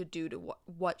nothing to do to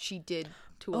what she did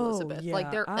to Elizabeth. Oh, yeah,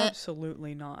 Like they're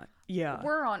absolutely not. Yeah.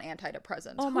 we're on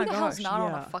antidepressants. Oh Who my the hell's gosh, not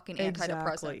on yeah, a fucking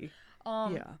antidepressant? exactly.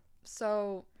 Yeah.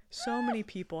 So Many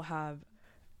people have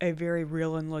a very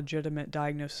real and legitimate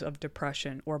diagnosis of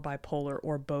depression or bipolar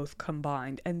or both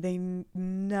combined, and they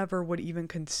never would even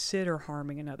consider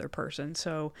harming another person.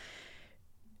 So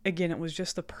again, it was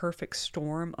just the perfect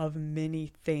storm of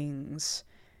many things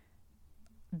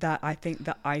that I think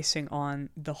the icing on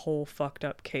the whole fucked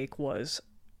up cake was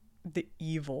the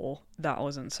evil that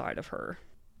was inside of her.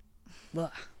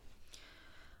 Ugh.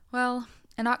 well,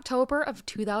 in October of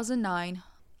 2009,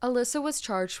 Alyssa was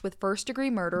charged with first-degree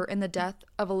murder in the death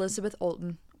of Elizabeth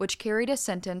Olten, which carried a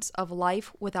sentence of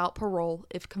life without parole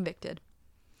if convicted.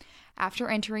 After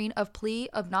entering a plea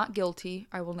of not guilty,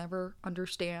 I will never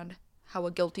understand how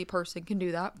a guilty person can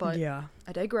do that, but Yeah.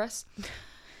 I digress.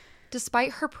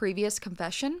 Despite her previous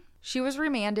confession, she was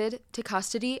remanded to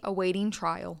custody awaiting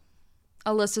trial.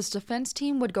 Alyssa's defense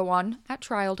team would go on at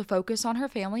trial to focus on her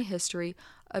family history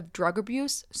of drug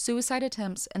abuse, suicide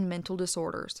attempts, and mental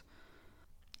disorders.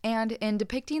 And in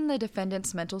depicting the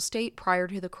defendant's mental state prior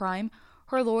to the crime,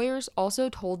 her lawyers also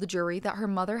told the jury that her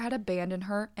mother had abandoned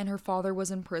her and her father was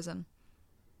in prison.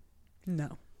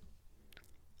 No.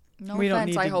 No We don't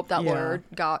offense, need I to- hope that yeah. lawyer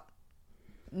got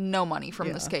no money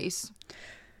from this Yeah. case.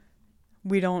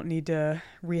 We don't need to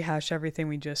rehash everything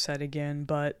we just said again,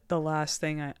 but the last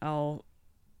thing I'll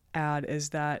add is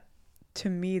that to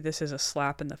me, this is a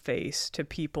slap in the face to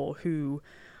people who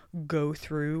go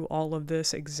through all of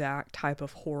this exact type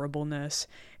of horribleness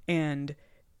and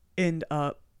end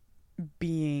up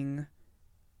being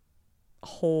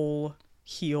whole,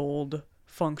 healed,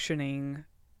 functioning,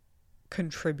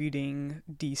 contributing,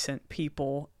 decent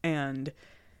people, and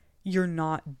you're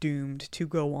not doomed to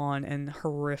go on and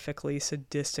horrifically,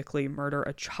 sadistically murder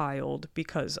a child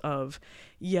because of,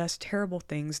 yes, terrible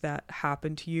things that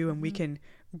happen to you, and we can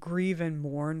grieve and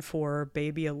mourn for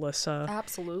baby Alyssa.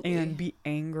 Absolutely. And be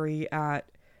angry at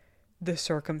the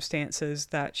circumstances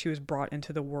that she was brought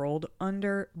into the world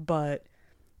under, but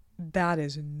that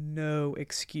is no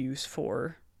excuse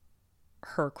for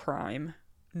her crime.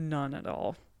 None at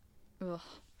all. Ugh.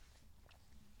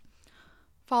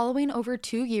 Following over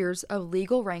 2 years of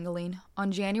legal wrangling,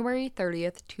 on January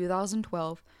 30th,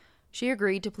 2012, she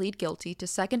agreed to plead guilty to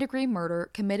second-degree murder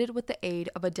committed with the aid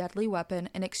of a deadly weapon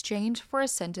in exchange for a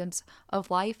sentence of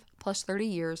life plus 30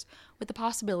 years with the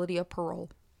possibility of parole.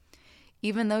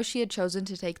 Even though she had chosen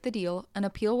to take the deal, an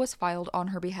appeal was filed on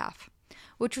her behalf.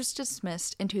 which was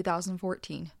dismissed in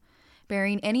 2014.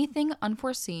 Bearing anything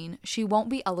unforeseen, she won't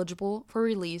be eligible for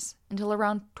release until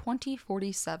around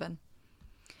 2047.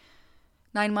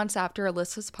 9 months after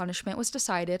Alyssa's punishment was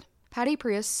decided, Patty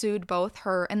Prius sued both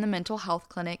her and the mental health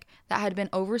clinic that had been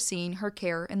overseeing her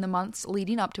care in the months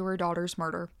leading up to her daughter's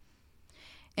murder.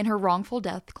 In her wrongful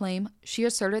death claim, she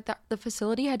asserted that the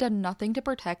facility had done nothing to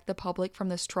protect the public from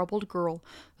this troubled girl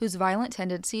whose violent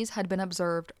tendencies had been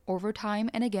observed over time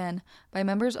and again by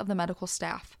members of the medical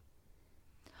staff.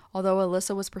 Although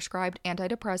Alyssa was prescribed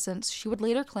antidepressants, she would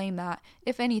later claim that,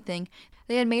 if anything,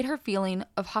 they had made her feeling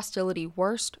of hostility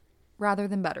worse rather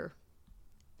than better.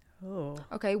 Oh.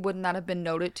 Okay, wouldn't that have been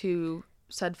noted to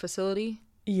said facility?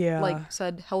 Yeah. Like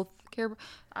said health care?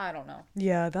 I don't know.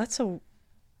 Yeah,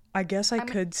 I guess I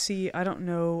could see, I don't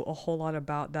know a whole lot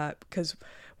about that because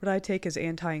what I take is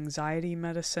anti-anxiety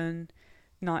medicine,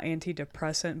 not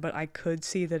antidepressant, but I could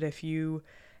see that if you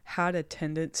had a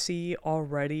tendency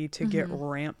already to get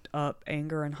ramped up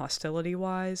anger and hostility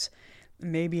wise,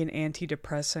 maybe an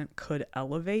antidepressant could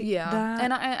elevate that.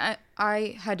 And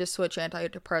I had to switch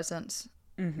antidepressants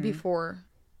before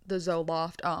the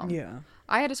Zoloft. Yeah.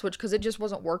 I had to switch because it just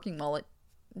wasn't working well. It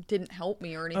didn't help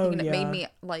me or anything, and it made me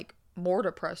like more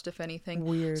depressed, if anything.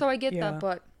 Weird. So I get that,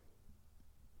 but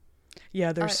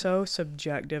yeah, they're so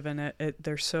subjective and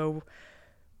they're so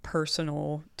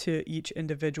personal to each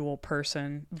individual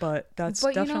person, but that's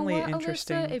definitely you know what,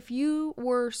 interesting. Alyssa, if you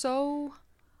were so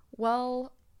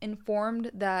well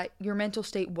informed that your mental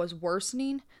state was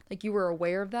worsening, like you were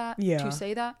aware of that, to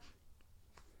say that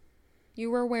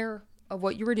you were aware of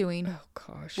what you were doing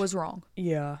was wrong.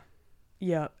 Yeah,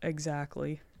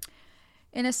 exactly.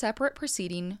 In a separate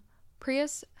proceeding,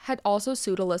 Prius had also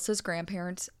sued Alyssa's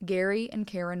grandparents, Gary and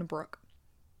Karen Brooke.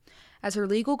 As her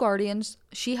legal guardians,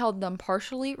 she held them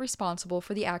partially responsible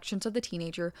for the actions of the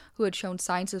teenager who had shown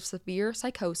signs of severe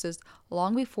psychosis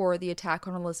long before the attack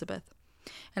on Elizabeth.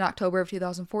 In October of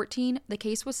 2014, the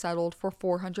case was settled for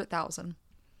 $400,000.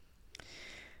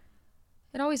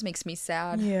 It always makes me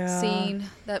sad seeing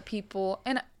that people,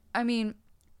 and I mean,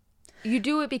 you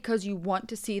do it because you want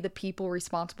to see the people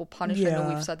responsible punished. I know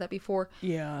we've said that before.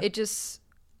 Yeah.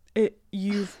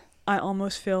 I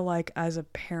almost feel like as a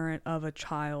parent of a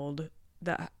child,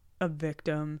 a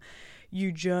victim,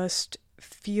 you just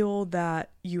feel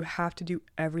that you have to do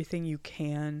everything you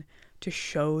can to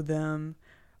show them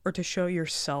or to show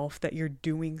yourself that you're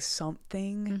doing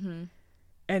something.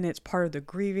 And it's part of the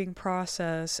grieving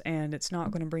process and it's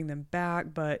not going to bring them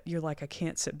back, but you're like, I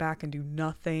can't sit back and do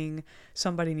nothing.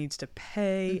 Somebody needs to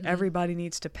pay. Everybody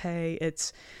needs to pay.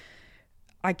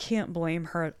 I can't blame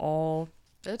her at all.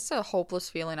 It's a hopeless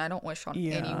feeling. I don't wish on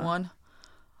anyone.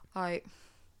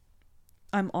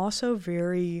 I'm also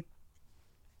very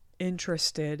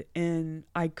interested in,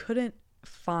 I couldn't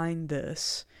find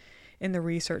this in the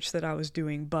research that I was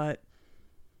doing, but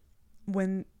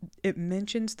when it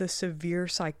mentions the severe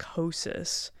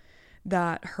psychosis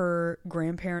that her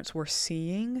grandparents were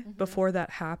seeing before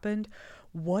that happened,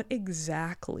 what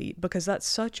exactly, because that's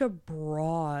such a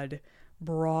broad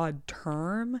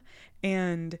term,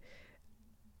 and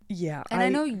I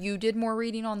know you did more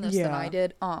reading on this than I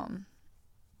did,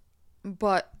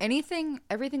 but everything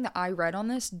that I read on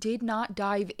this did not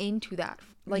dive into that.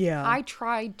 I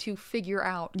tried to figure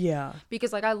out,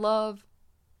 because I love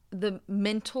the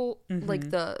mental,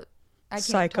 the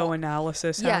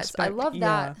psychoanalysis aspect. I love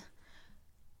that.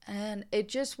 And it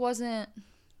just wasn't,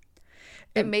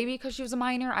 and maybe because she was a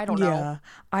minor, I don't know.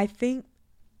 I think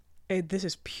this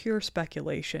is pure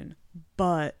speculation,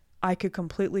 but I could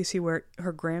completely see where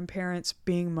her grandparents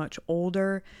being much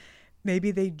older, maybe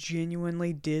they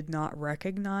genuinely did not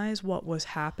recognize what was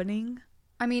happening.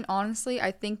 I mean, honestly,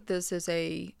 I think this is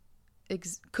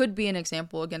could be an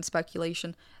example, again,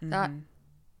 speculation, that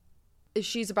if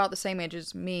she's about the same age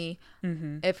as me,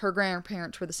 if her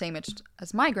grandparents were the same age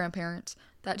as my grandparents,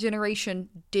 that generation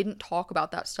didn't talk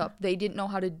about that stuff. They didn't know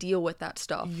how to deal with that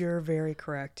stuff. You're very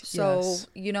correct. So,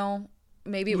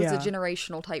 maybe it was a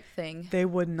generational type thing. They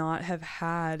would not have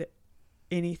had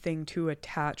anything to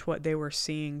attach what they were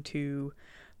seeing to.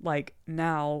 Like,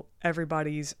 now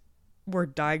we're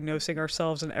diagnosing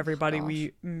ourselves and everybody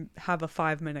we have a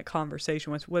 5-minute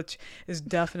conversation with, which is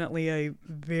definitely a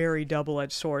very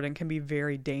double-edged sword and can be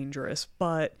very dangerous,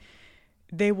 but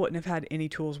they wouldn't have had any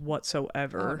tools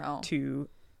whatsoever to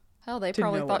they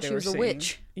probably thought she was a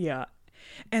witch.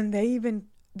 And they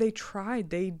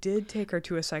did take her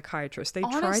to a psychiatrist. They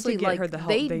tried to get her the help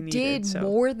they needed. They did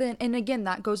more than, and again,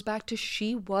 that goes back to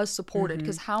she was supported,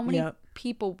 because how many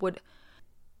people would,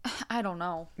 I don't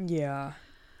know.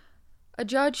 A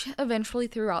judge eventually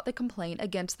threw out the complaint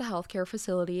against the healthcare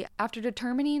facility after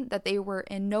determining that they were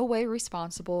in no way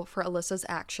responsible for Alyssa's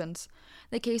actions.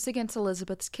 The case against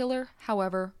Elizabeth's killer,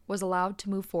 however, was allowed to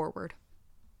move forward.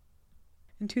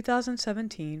 In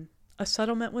 2017, a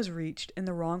settlement was reached in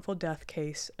the wrongful death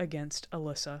case against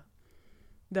Alyssa.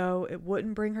 Though it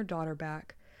wouldn't bring her daughter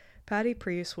back, Patty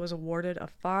Priest was awarded a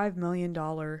 $5 million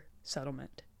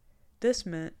settlement. This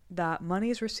meant that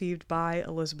monies received by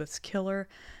Elizabeth's killer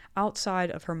outside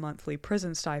of her monthly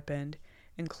prison stipend,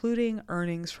 including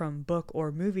earnings from book or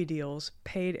movie deals,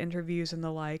 paid interviews, and the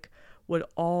like, would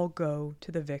all go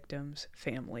to the victim's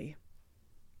family.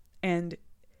 And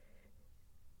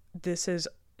this is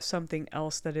something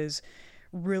else that is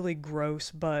really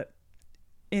gross, but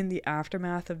in the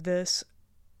aftermath of this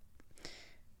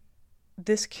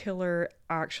killer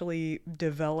actually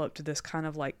developed this kind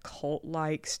of like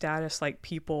cult-like status, like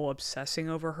people obsessing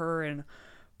over her and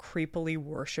creepily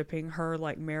worshiping her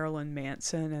like Marilyn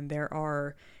Manson. And there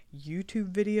are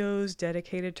YouTube videos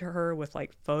dedicated to her with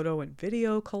like photo and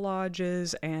video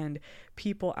collages, and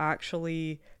people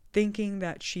actually thinking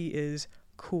that she is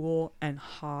cool and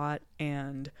hot.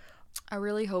 And I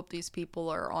really hope these people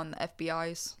are on the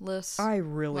FBI's list. I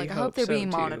really I hope they're so being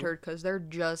too. monitored, because they're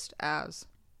just as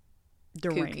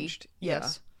deranged. kooky. Yeah,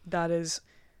 Yes. that is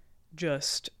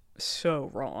just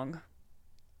so wrong.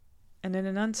 And in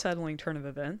an unsettling turn of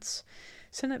events,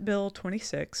 Senate Bill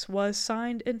 26 was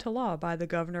signed into law by the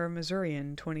governor of Missouri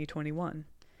in 2021.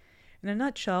 In a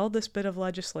nutshell, this bit of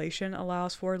legislation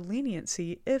allows for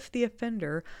leniency if the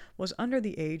offender was under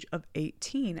the age of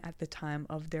 18 at the time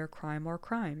of their crime or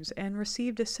crimes and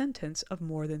received a sentence of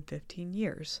more than 15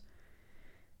 years.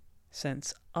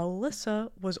 Since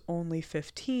Alyssa was only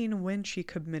 15 when she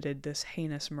committed this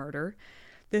heinous murder,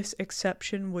 this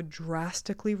exception would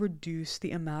drastically reduce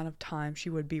the amount of time she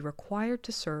would be required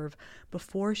to serve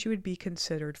before she would be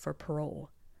considered for parole.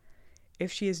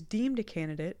 If she is deemed a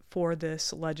candidate for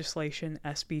this legislation,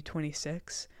 SB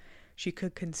 26, she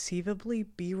could conceivably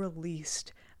be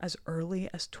released as early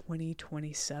as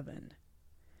 2027.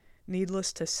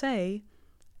 Needless to say,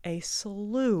 a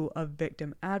slew of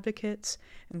victim advocates,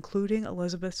 including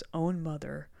Elizabeth's own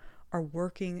mother, are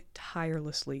working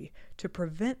tirelessly to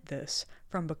prevent this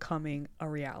from becoming a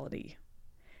reality.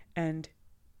 And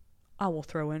I will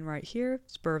throw in right here,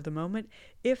 spur of the moment,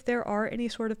 if there are any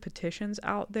sort of petitions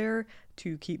out there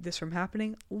to keep this from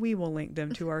happening, we will link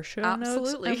them to our show notes,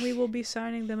 Absolutely. and we will be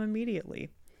signing them immediately.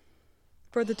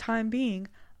 For the time being,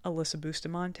 Alyssa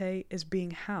Bustamante is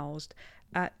being housed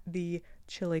at the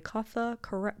Chillicothe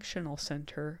Correctional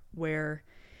Center, where,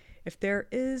 if there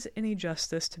is any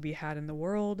justice to be had in the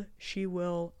world, she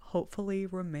will hopefully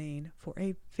remain for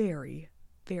a very,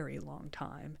 very long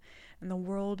time, and the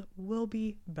world will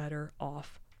be better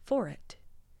off for it.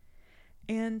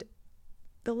 And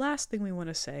the last thing we want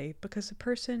to say, because the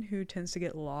person who tends to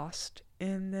get lost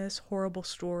in this horrible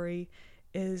story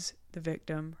is the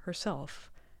victim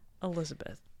herself,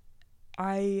 Elizabeth.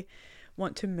 I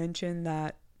want to mention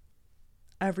that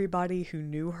everybody who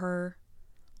knew her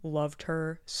loved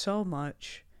her so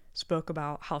much, spoke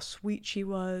about how sweet she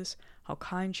was, how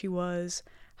kind she was,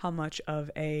 how much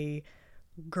of a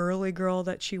girly girl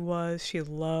that she was. She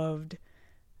loved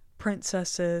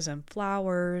princesses and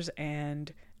flowers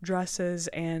and dresses.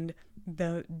 And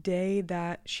the day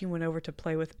that she went over to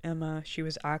play with Emma, she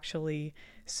was actually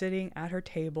sitting at her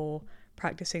table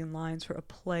practicing lines for a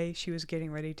play she was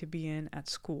getting ready to be in at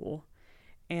school.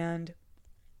 And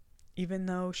even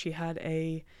though she had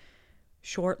a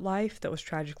short life that was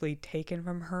tragically taken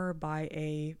from her by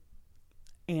a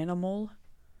animal,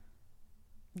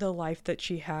 the life that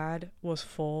she had was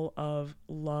full of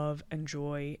love and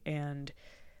joy, and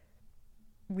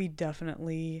we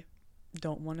definitely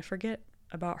don't want to forget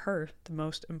about her, the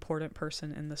most important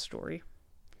person in the story.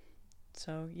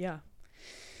 So yeah,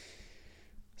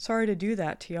 sorry to do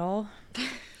that to y'all.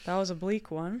 That was a bleak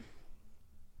one.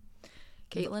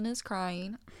 Caitlin is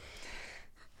crying.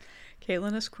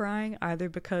 Caitlin is crying either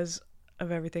because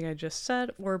of everything I just said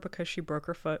or because she broke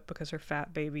her foot because her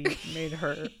fat baby made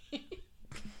her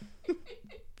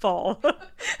fall.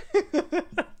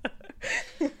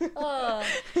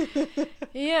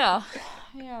 Yeah.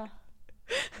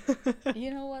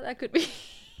 You know what? That could be.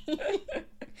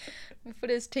 My foot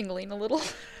is tingling a little.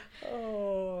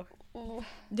 Oh.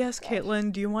 Yes,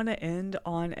 Caitlin, do you want to end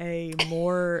on a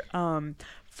more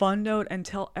fun note and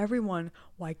tell everyone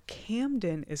why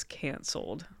Camden is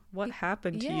canceled? What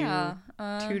happened to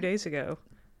you 2 days ago?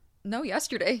 No,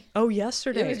 yesterday. Oh,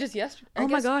 yesterday. It was just yesterday. Oh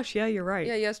my gosh, yeah, you're right.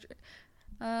 Yeah, yesterday.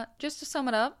 Just to sum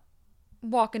it up,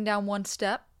 walking down one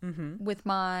step with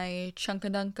my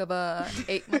chunk-a-dunk of a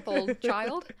 8-month-old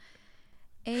child,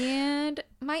 and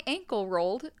my ankle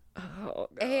rolled. Oh,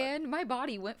 God. And my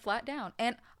body went flat down.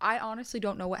 And I honestly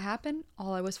don't know what happened.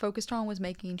 All I was focused on was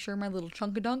making sure my little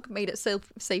chunk-a-dunk made it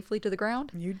safely to the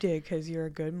ground. You did, because you're a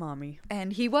good mommy.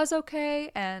 And he was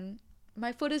okay, and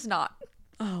my foot is not.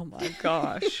 Oh my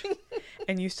gosh.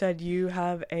 And you said you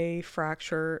have a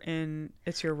fracture in,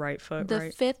 it's your right foot, The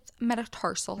right? 5th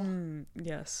metatarsal.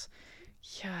 Yes.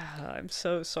 Yeah, I'm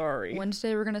so sorry.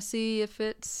 Wednesday we're going to see if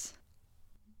it's...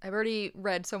 I've already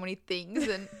read so many things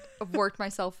and I've worked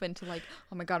myself into like,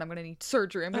 oh my God, I'm going to need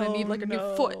surgery. I'm going to need like a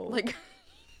new foot. Like,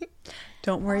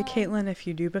 Don't worry, Caitlin. If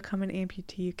you do become an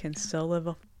amputee, you can still live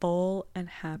a full and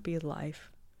happy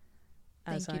life.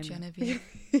 thank you, know. Genevieve.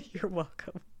 You're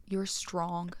welcome. You're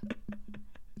strong.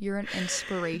 You're an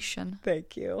inspiration.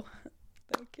 Thank you.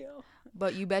 Thank you.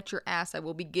 But you bet your ass I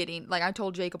will be getting, like I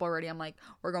told Jacob already, I'm like,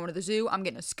 we're going to the zoo. I'm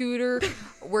getting a scooter.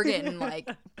 We're getting like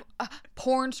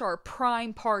porn star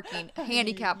prime parking,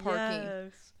 handicap parking.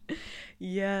 Yes.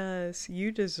 Yes,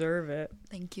 you deserve it.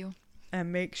 Thank you.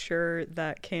 And make sure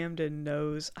that Camden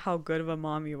knows how good of a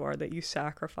mom you are, that you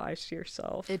sacrificed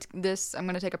yourself. It's this, I'm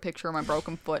going to take a picture of my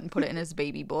broken foot and put it in his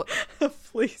baby book.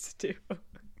 Please do.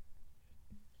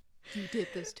 You did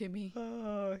this to me.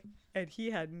 Oh, and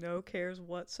he had no cares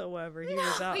whatsoever. He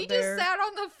was out He there. just sat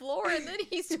on the floor and then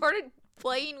he started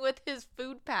playing with his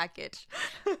food package.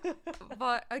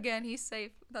 But again, he's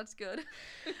safe. That's good.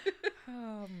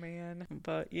 Oh, man.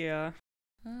 But yeah.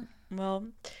 Well,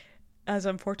 as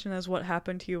unfortunate as what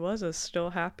happened to you was, is still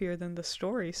happier than the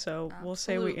story. So we'll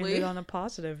say we ended Absolutely. on a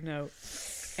positive note.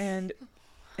 And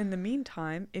in the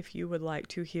meantime, if you would like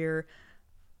to hear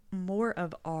more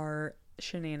of our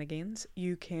shenanigans,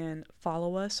 you can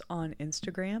follow us on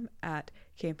Instagram at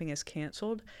Camping is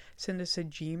Canceled. Send us a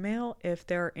Gmail if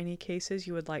there are any cases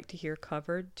you would like to hear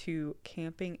covered to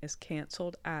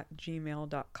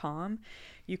campingiscanceled@gmail.com.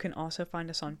 You can also find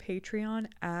us on Patreon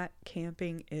at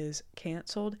Camping is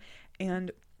Canceled. And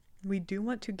we do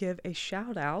want to give a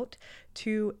shout out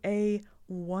to a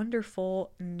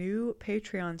wonderful new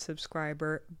Patreon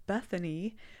subscriber,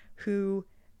 Bethany, who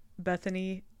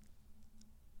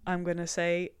I'm going to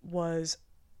say was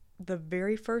the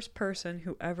very first person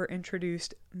who ever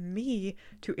introduced me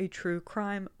to a true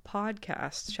crime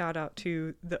podcast. Shout out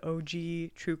to the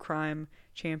OG true crime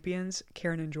champions,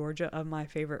 Karen and Georgia of My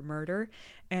Favorite Murder.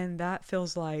 And that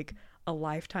feels like a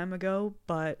lifetime ago,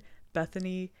 but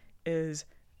Bethany is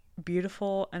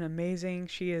beautiful and amazing.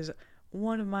 She is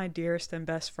one of my dearest and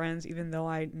best friends, even though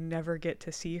I never get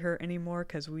to see her anymore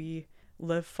because we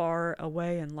live far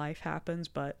away and life happens.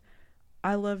 But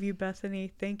I love you,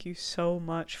 Bethany. Thank you so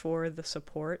much for the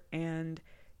support. And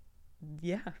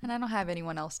yeah. And I don't have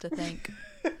anyone else to thank.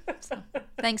 So,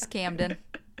 thanks, Camden,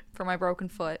 for my broken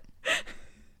foot.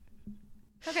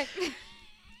 Okay.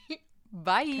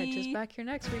 Bye. Catch us back here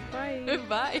next week. Bye.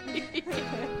 Bye.